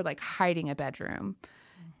over. They were, like, hiding a bedroom.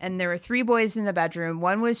 And there were 3 boys in the bedroom.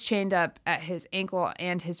 One was chained up at his ankle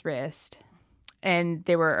and his wrist. And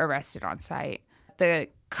they were arrested on site. The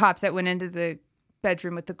cop that went into the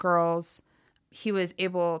bedroom with the girls, he was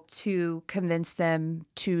able to convince them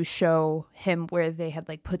to show him where they had,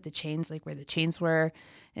 like, put the chains, like, where the chains were.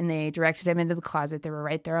 And they directed him into the closet. They were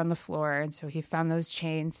right there on the floor. And so he found those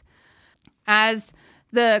chains. As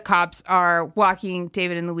the cops are walking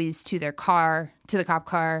David and Louise to their car, to the cop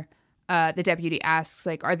car, the deputy asks,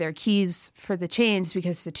 like, are there keys for the chains?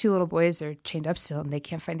 Because the 2 little boys are chained up still and they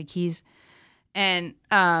can't find the keys. And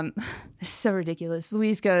this is so ridiculous.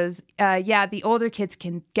 Louise goes, yeah, the older kids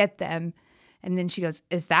can get them. And then she goes,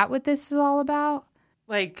 is that what this is all about?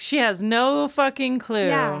 Like, she has no fucking clue.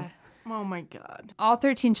 Yeah. Oh, my God. All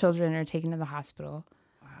 13 children are taken to the hospital.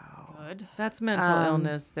 Good. That's mental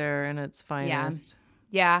illness there in its finest.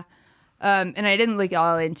 Yeah. And I didn't look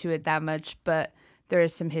all into it that much, but there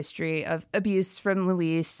is some history of abuse from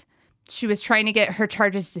Louise. She was trying to get her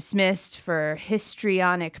charges dismissed for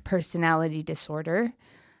histrionic personality disorder.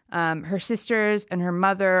 Her sisters and her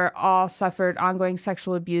mother all suffered ongoing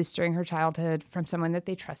sexual abuse during her childhood from someone that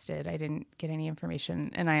they trusted. I didn't get any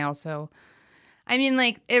information. And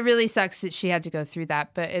it really sucks that she had to go through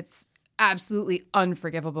that, but it's absolutely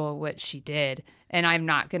unforgivable what she did. And I'm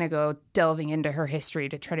not going to go delving into her history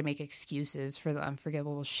to try to make excuses for the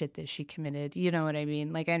unforgivable shit that she committed. You know what I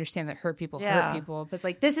mean? Like, I understand that hurt people, but,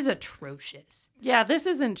 like, this is atrocious. Yeah, this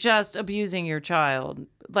isn't just abusing your child,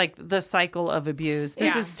 like the cycle of abuse.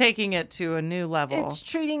 This is taking it to a new level. It's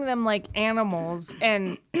treating them like animals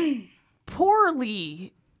and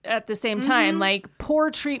poorly at the same time, like poor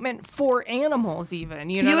treatment for animals even.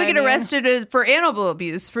 You would get arrested for animal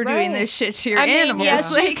abuse for doing this shit to your animals.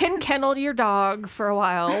 Yes, you can kennel your dog for a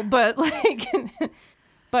while, but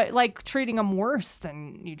treating them worse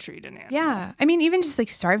than you treat an animal. Yeah. I mean, even just like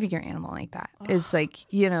starving your animal like that is like,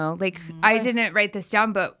 I didn't write this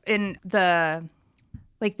down, but in the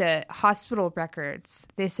hospital records,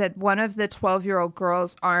 they said one of the 12-year-old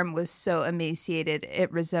girl's arm was so emaciated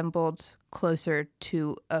it resembled closer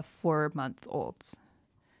to a 4-month-old's.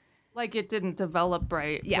 Like it didn't develop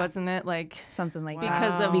right, wasn't it? Like something like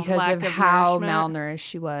because that. Of because lack of of how nourishment. malnourished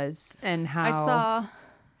she was and how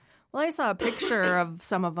I saw a picture of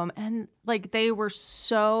some of them, and like they were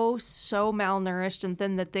so malnourished and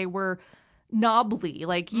thin that they were knobbly.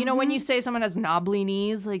 Like, you know, when you say someone has knobbly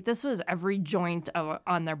knees, like this was every joint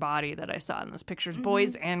on their body that I saw in those pictures,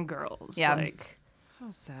 boys and girls. Yeah. Like, how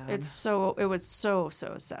sad. It was so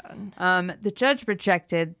sad. The judge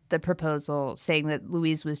rejected the proposal, saying that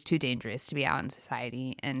Louise was too dangerous to be out in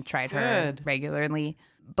society and tried her regularly.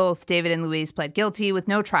 Both David and Louise pled guilty with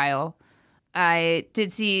no trial. I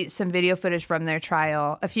did see some video footage from their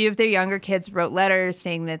trial. A few of their younger kids wrote letters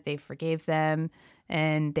saying that they forgave them,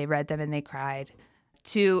 and they read them and they cried.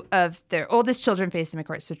 2 of their oldest children faced them in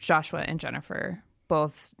court, so Joshua and Jennifer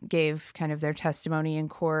both gave kind of their testimony in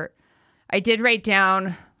court. I did write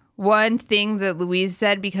down one thing that Louise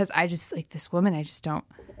said because I just, like, this woman, I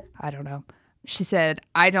don't know. She said,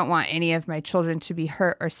 I don't want any of my children to be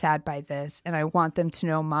hurt or sad by this, and I want them to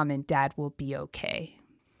know mom and dad will be okay.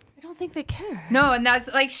 I don't think they care. No, and that's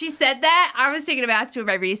like, she said that. I was taking a bath doing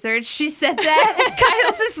my research. She said that.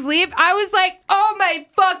 Kyle's asleep. I was like, oh my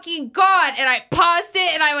fucking God. And I paused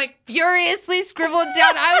it and I like furiously scribbled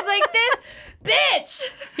down. I was like, this bitch.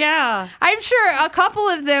 Yeah. I'm sure a couple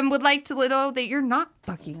of them would like to know that you're not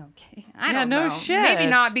fucking okay. I don't know. No shit. Maybe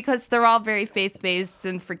not, because they're all very faith-based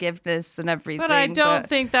and forgiveness and everything. But I don't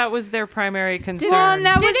think that was their primary concern. Well, and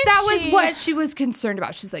that was what she was concerned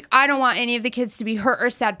about. She was like, I don't want any of the kids to be hurt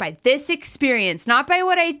or sad by this experience, not by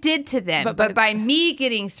what I did to them, but by me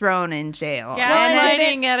getting thrown in jail.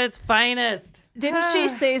 Gaslighting at its finest. Didn't she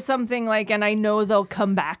say something like, and I know they'll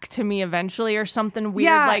come back to me eventually, or something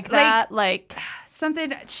weird like that? Like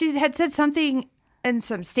something, she had said something in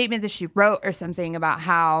some statement that she wrote or something about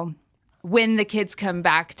how when the kids come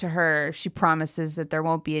back to her, she promises that there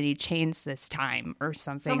won't be any chains this time or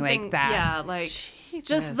something like that. Yeah, like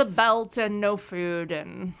just the belt and no food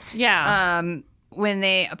and when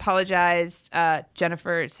they apologized,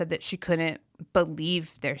 Jennifer said that she couldn't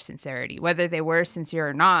believe their sincerity, whether they were sincere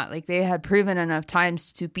or not. Like, they had proven enough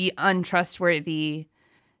times to be untrustworthy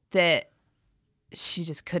that she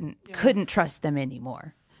just couldn't trust them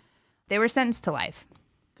anymore. They were sentenced to life.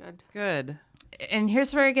 Good. and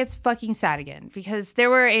here's where it gets fucking sad again, because there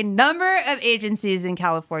were a number of agencies in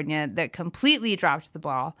California that completely dropped the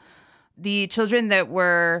ball. The children that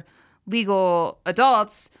were legal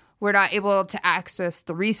adults were not able to access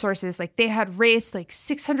the resources. Like, they had raised like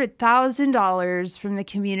 $600,000 from the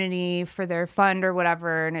community for their fund or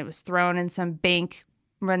whatever, and it was thrown in some bank,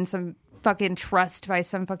 run some fucking trust by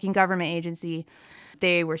some fucking government agency.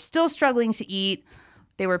 They were still struggling to eat.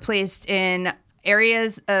 They were placed in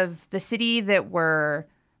areas of the city that were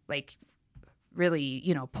like really,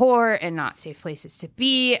 you know, poor and not safe places to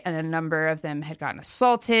be. And a number of them had gotten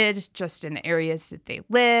assaulted just in the areas that they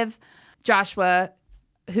live. Joshua,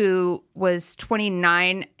 who was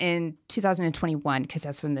 29 in 2021, because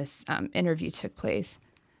that's when this interview took place,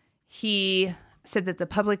 he said that the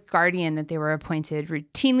public guardian that they were appointed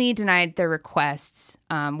routinely denied their requests.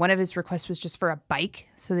 One of his requests was just for a bike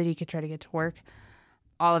so that he could try to get to work.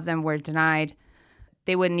 All of them were denied.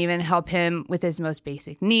 They wouldn't even help him with his most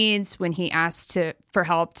basic needs. When he asked for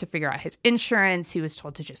help to figure out his insurance, he was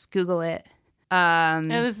told to just Google it. And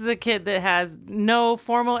this is a kid that has no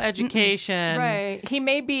formal education. Right. He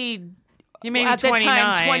may be at 29. the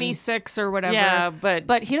time 26 or whatever. Yeah,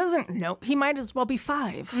 but he doesn't know. He might as well be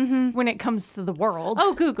 5 when it comes to the world.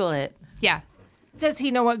 Oh, Google it. Yeah. Does he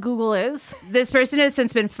know what Google is? This person has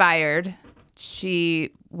since been fired.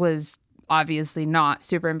 She was obviously not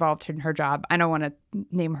super involved in her job. I don't want to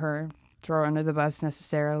name her, throw her under the bus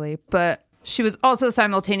necessarily, but she was also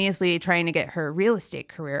simultaneously trying to get her real estate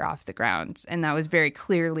career off the ground. And that was very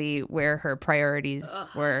clearly where her priorities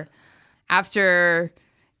were. After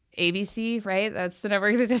ABC, right? That's the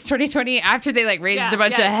network that does 2020. After they like raised a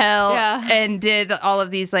bunch of hell and did all of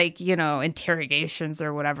these like, you know, interrogations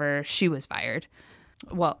or whatever, she was fired.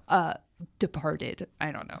 Well, departed.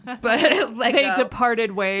 I don't know. But like They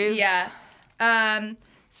departed ways. Yeah.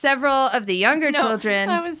 Several of the younger children.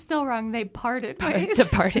 I was still wrong. They parted ways.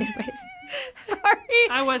 Departed ways. Sorry.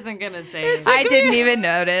 I wasn't going to say it. I didn't even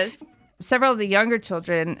notice. Several of the younger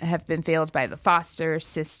children have been failed by the foster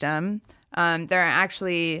system. There are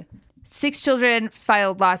actually 6 children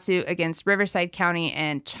filed lawsuit against Riverside County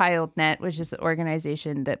and ChildNet, which is the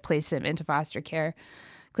organization that placed them into foster care,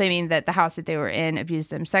 claiming that the house that they were in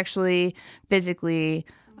abused them sexually, physically,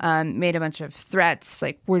 made a bunch of threats,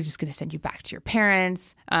 like, we're just going to send you back to your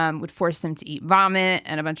parents, would force them to eat vomit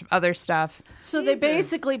and a bunch of other stuff. So they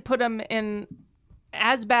basically put them in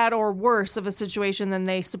as bad or worse of a situation than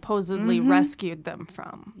they supposedly rescued them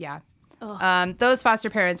from. Yeah. Those foster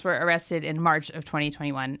parents were arrested in March of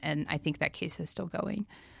 2021, and I think that case is still going.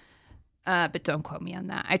 But don't quote me on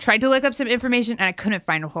that. I tried to look up some information, and I couldn't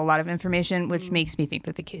find a whole lot of information, which makes me think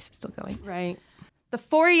that the case is still going. Right. The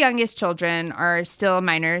 4 youngest children are still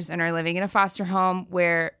minors and are living in a foster home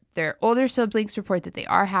where their older siblings report that they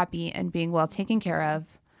are happy and being well taken care of.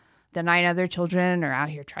 The 9 other children are out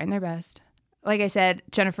here trying their best. Like I said,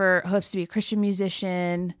 Jennifer hopes to be a Christian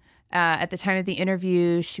musician. At the time of the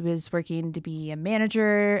interview, she was working to be a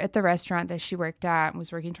manager at the restaurant that she worked at and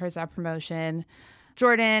was working towards that promotion.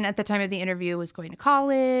 Jordan, at the time of the interview, was going to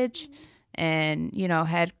college and, you know,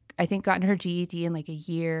 had, I think, gotten her GED in like a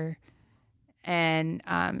year and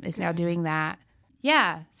is now doing that.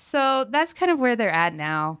 Yeah, so that's kind of where they're at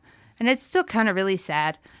now. And it's still kind of really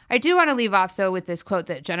sad. I do want to leave off, though, with this quote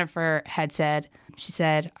that Jennifer had said. She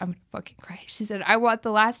said, I'm going to fucking cry. She said, I want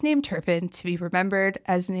the last name Turpin to be remembered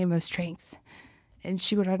as a name of strength. And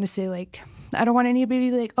she went on to say, like, I don't want anybody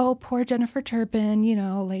to be like, oh, poor Jennifer Turpin, you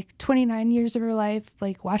know, like 29 years of her life,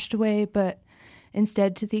 like washed away. But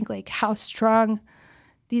instead to think like how strong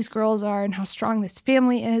these girls are and how strong this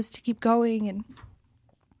family is to keep going. And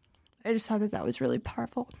I just thought that that was really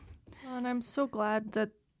powerful. Well, and I'm so glad that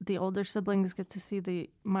the older siblings get to see the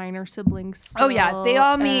minor siblings still, oh, yeah. They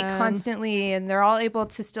all meet constantly, and they're all able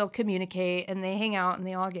to still communicate, and they hang out, and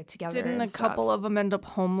they all get together. Didn't a stuff. couple of them end up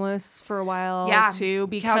homeless for a while, too?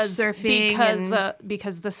 Couch surfing.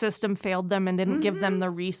 Because the system failed them and didn't give them the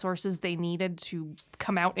resources they needed to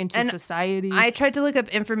come out into society. I tried to look up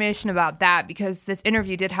information about that because this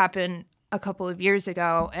interview did happen a couple of years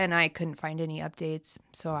ago, and I couldn't find any updates,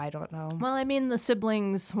 so I don't know. Well, I mean, the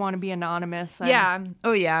siblings want to be anonymous. Yeah.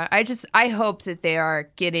 Oh, yeah. I hope that they are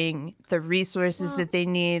getting the resources that they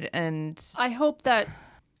need, and I hope that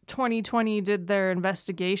 2020 did their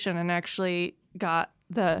investigation and actually got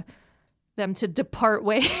them to depart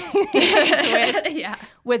ways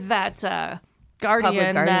with that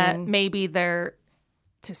guardian that maybe they're,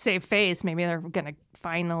 to save face, maybe they're going to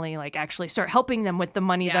finally like actually start helping them with the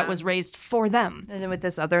money that was raised for them. And then with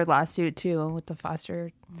this other lawsuit too, with the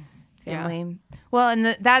foster family. Well,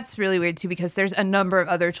 and that's really weird too, because there's a number of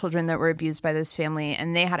other children that were abused by this family,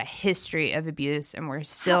 and they had a history of abuse and were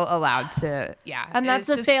still allowed to, And that's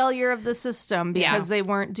a failure of the system because they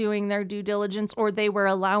weren't doing their due diligence, or they were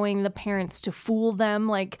allowing the parents to fool them.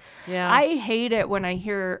 Like, I hate it when I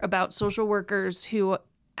hear about social workers who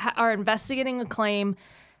are investigating a claim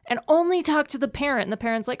and only talk to the parent, and the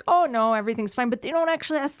parent's like, oh no, everything's fine, but they don't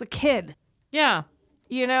actually ask the kid. Yeah.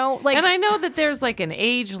 You know, like, and I know that there's like an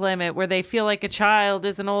age limit where they feel like a child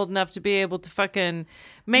isn't old enough to be able to fucking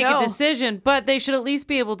make a decision, but they should at least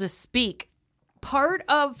be able to speak. Part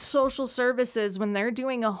of social services when they're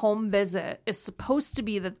doing a home visit is supposed to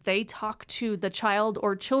be that they talk to the child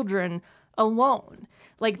or children alone.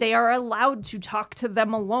 Like, they are allowed to talk to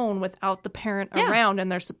them alone without the parent around,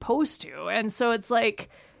 and they're supposed to. And so it's like,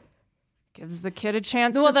 gives the kid a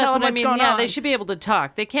chance to tell them what's going on. They should be able to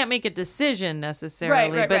talk. They can't make a decision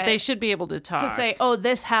necessarily, but they should be able to talk. To say, oh,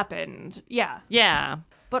 this happened. Yeah. Yeah.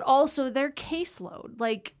 But also their caseload.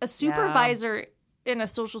 Like, a supervisor in a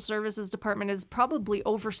social services department is probably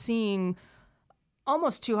overseeing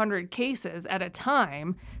almost 200 cases at a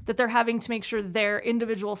time that they're having to make sure their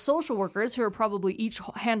individual social workers, who are probably each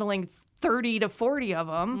handling 30 to 40 of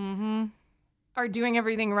them, are doing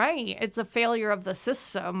everything right. It's a failure of the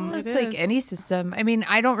system. Well, it's like any system. I mean,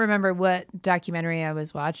 I don't remember what documentary I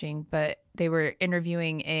was watching, but they were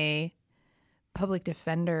interviewing a public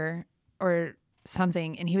defender or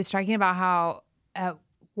something, and he was talking about how at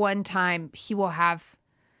one time he will have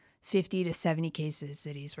 50 to 70 cases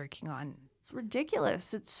that he's working on. It's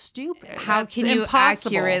ridiculous. It's stupid. How can you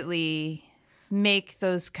accurately make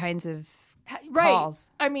those kinds of calls?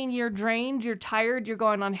 I mean, you're drained, you're tired, you're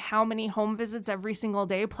going on how many home visits every single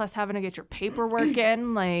day, plus having to get your paperwork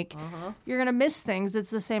in. Like, you're going to miss things. It's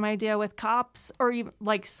the same idea with cops, or even,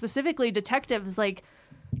 like, specifically detectives. Like,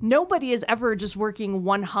 nobody is ever just working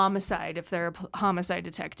one homicide if they're a homicide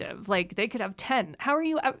detective. Like, they could have 10. How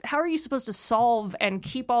are you supposed to solve and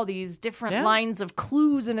keep all these different lines of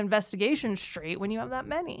clues and investigation straight when you have that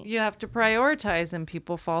many? You have to prioritize, and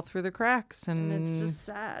people fall through the cracks. And it's just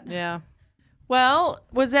sad. Yeah. Well,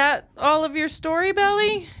 was that all of your story,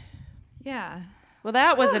 Belle? Yeah. Well,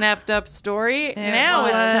 that was an effed up story. It's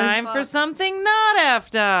time for something not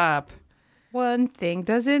effed up. One thing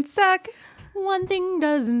doesn't suck. One thing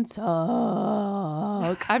doesn't suck.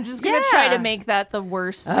 I'm just going to try to make that the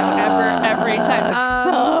worst ever every time.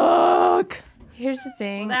 Suck. Here's the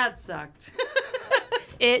thing. Well, that sucked.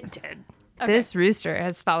 It did. Okay. This rooster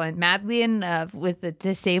has fallen madly in love with a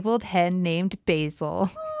disabled hen named Basil.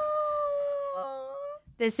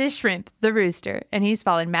 This is Shrimp, the rooster, and he's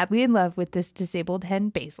fallen madly in love with this disabled hen,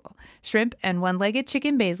 Basil. Shrimp and one-legged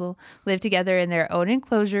chicken Basil live together in their own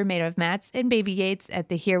enclosure made of mats and baby gates at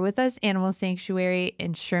the Here With Us Animal Sanctuary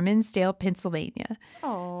in Shermansdale, Pennsylvania.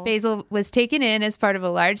 Aww. Basil was taken in as part of a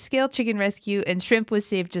large-scale chicken rescue, and Shrimp was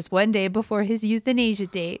saved just one day before his euthanasia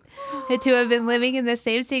date. The two have been living in the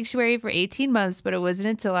same sanctuary for 18 months, but it wasn't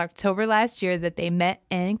until October last year that they met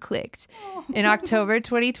and clicked. In October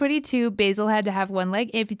 2022, Basil had to have one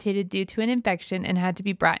leg amputated due to an infection and had to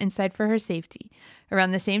be brought inside for her safety.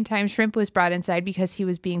 Around the same time, Shrimp was brought inside because he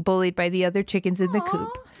was being bullied by the other chickens in the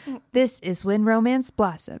coop. This is when romance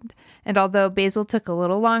blossomed. And although Basil took a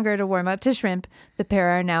little longer to warm up to Shrimp, the pair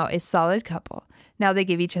are now a solid couple. Now they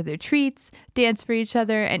give each other treats, dance for each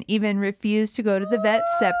other, and even refuse to go to the vet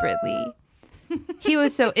separately. He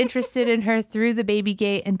was so interested in her through the baby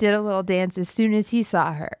gate and did a little dance as soon as he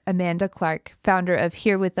saw her. Amanda Clark, founder of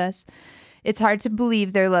Here With Us. It's hard to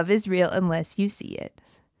believe their love is real unless you see it.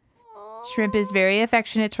 Shrimp is very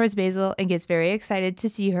affectionate towards Basil and gets very excited to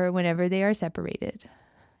see her whenever they are separated.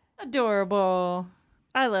 Adorable.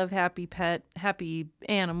 I love happy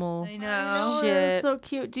animal. I know. Shit. That's so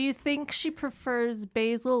cute. Do you think she prefers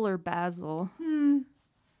Basil or Basil?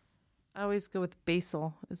 I always go with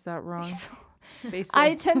Basil. Is that wrong? Basil.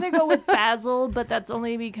 I tend to go with Basil, but that's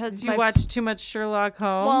only because you watch too much Sherlock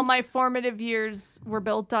Holmes. Well, my formative years were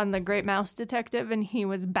built on The Great Mouse Detective, and he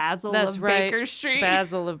was Basil of Baker Street.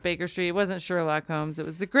 Basil of Baker Street. It wasn't Sherlock Holmes. It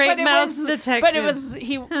was The Great Mouse Detective. But it was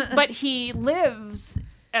But he lives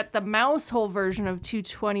at the mouse hole version of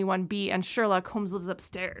 221B, and Sherlock Holmes lives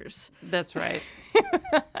upstairs. That's right.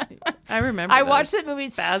 I remember. I watched that movie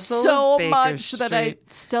so much that I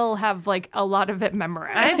still have like a lot of it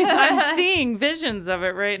memorized. I'm seeing visions of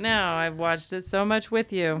it right now. I've watched it so much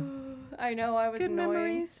with you. I know. I was good annoying.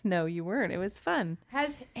 Memories. No, you weren't. It was fun.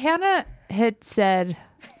 Has Hannah had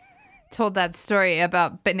told that story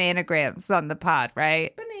about bananagrams on the pod,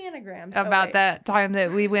 right? Bananagrams. About that time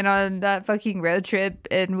that we went on that fucking road trip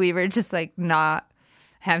and we were just like not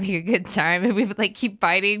having a good time and we would like keep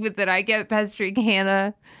fighting, but then I kept pestering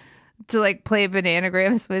Hannah to like play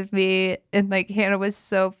bananagrams with me, and like Hannah was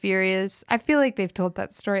so furious. I feel like they've told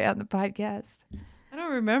that story on the podcast. I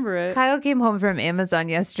don't remember it. Kyle came home from Amazon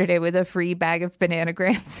yesterday with a free bag of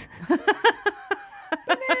bananagrams.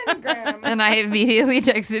 Bananagrams. And I immediately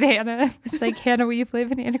texted Hannah. I was like, Hannah, will you play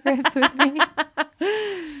bananagrams with me?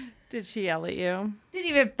 Did she yell at you? Didn't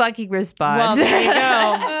even fucking respond. Well, there you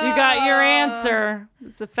go. You got your answer.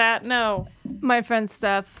 It's a fat no. My friend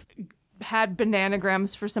Steph had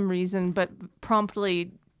bananagrams for some reason, but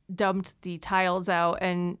promptly dumped the tiles out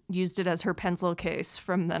and used it as her pencil case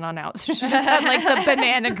from then on out. So she just had like the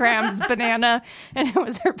bananagrams banana, and it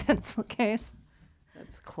was her pencil case.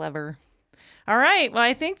 That's clever. All right. Well,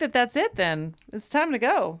 I think that's it then. It's time to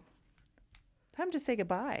go. Time to say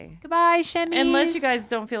goodbye. Goodbye, Shemmies. Unless you guys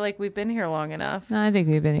don't feel like we've been here long enough. No, I think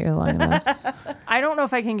we've been here long enough. I don't know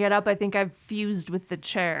if I can get up. I think I've fused with the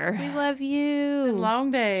chair. We love you. Long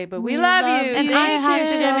day, but we love you. And I have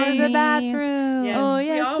to go to the bathroom. Yes, Oh, we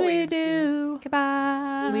yes, we always do.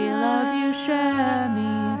 Goodbye. We love you,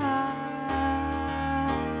 Shemmies.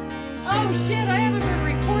 Oh, shit. I haven't been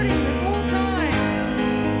recording this whole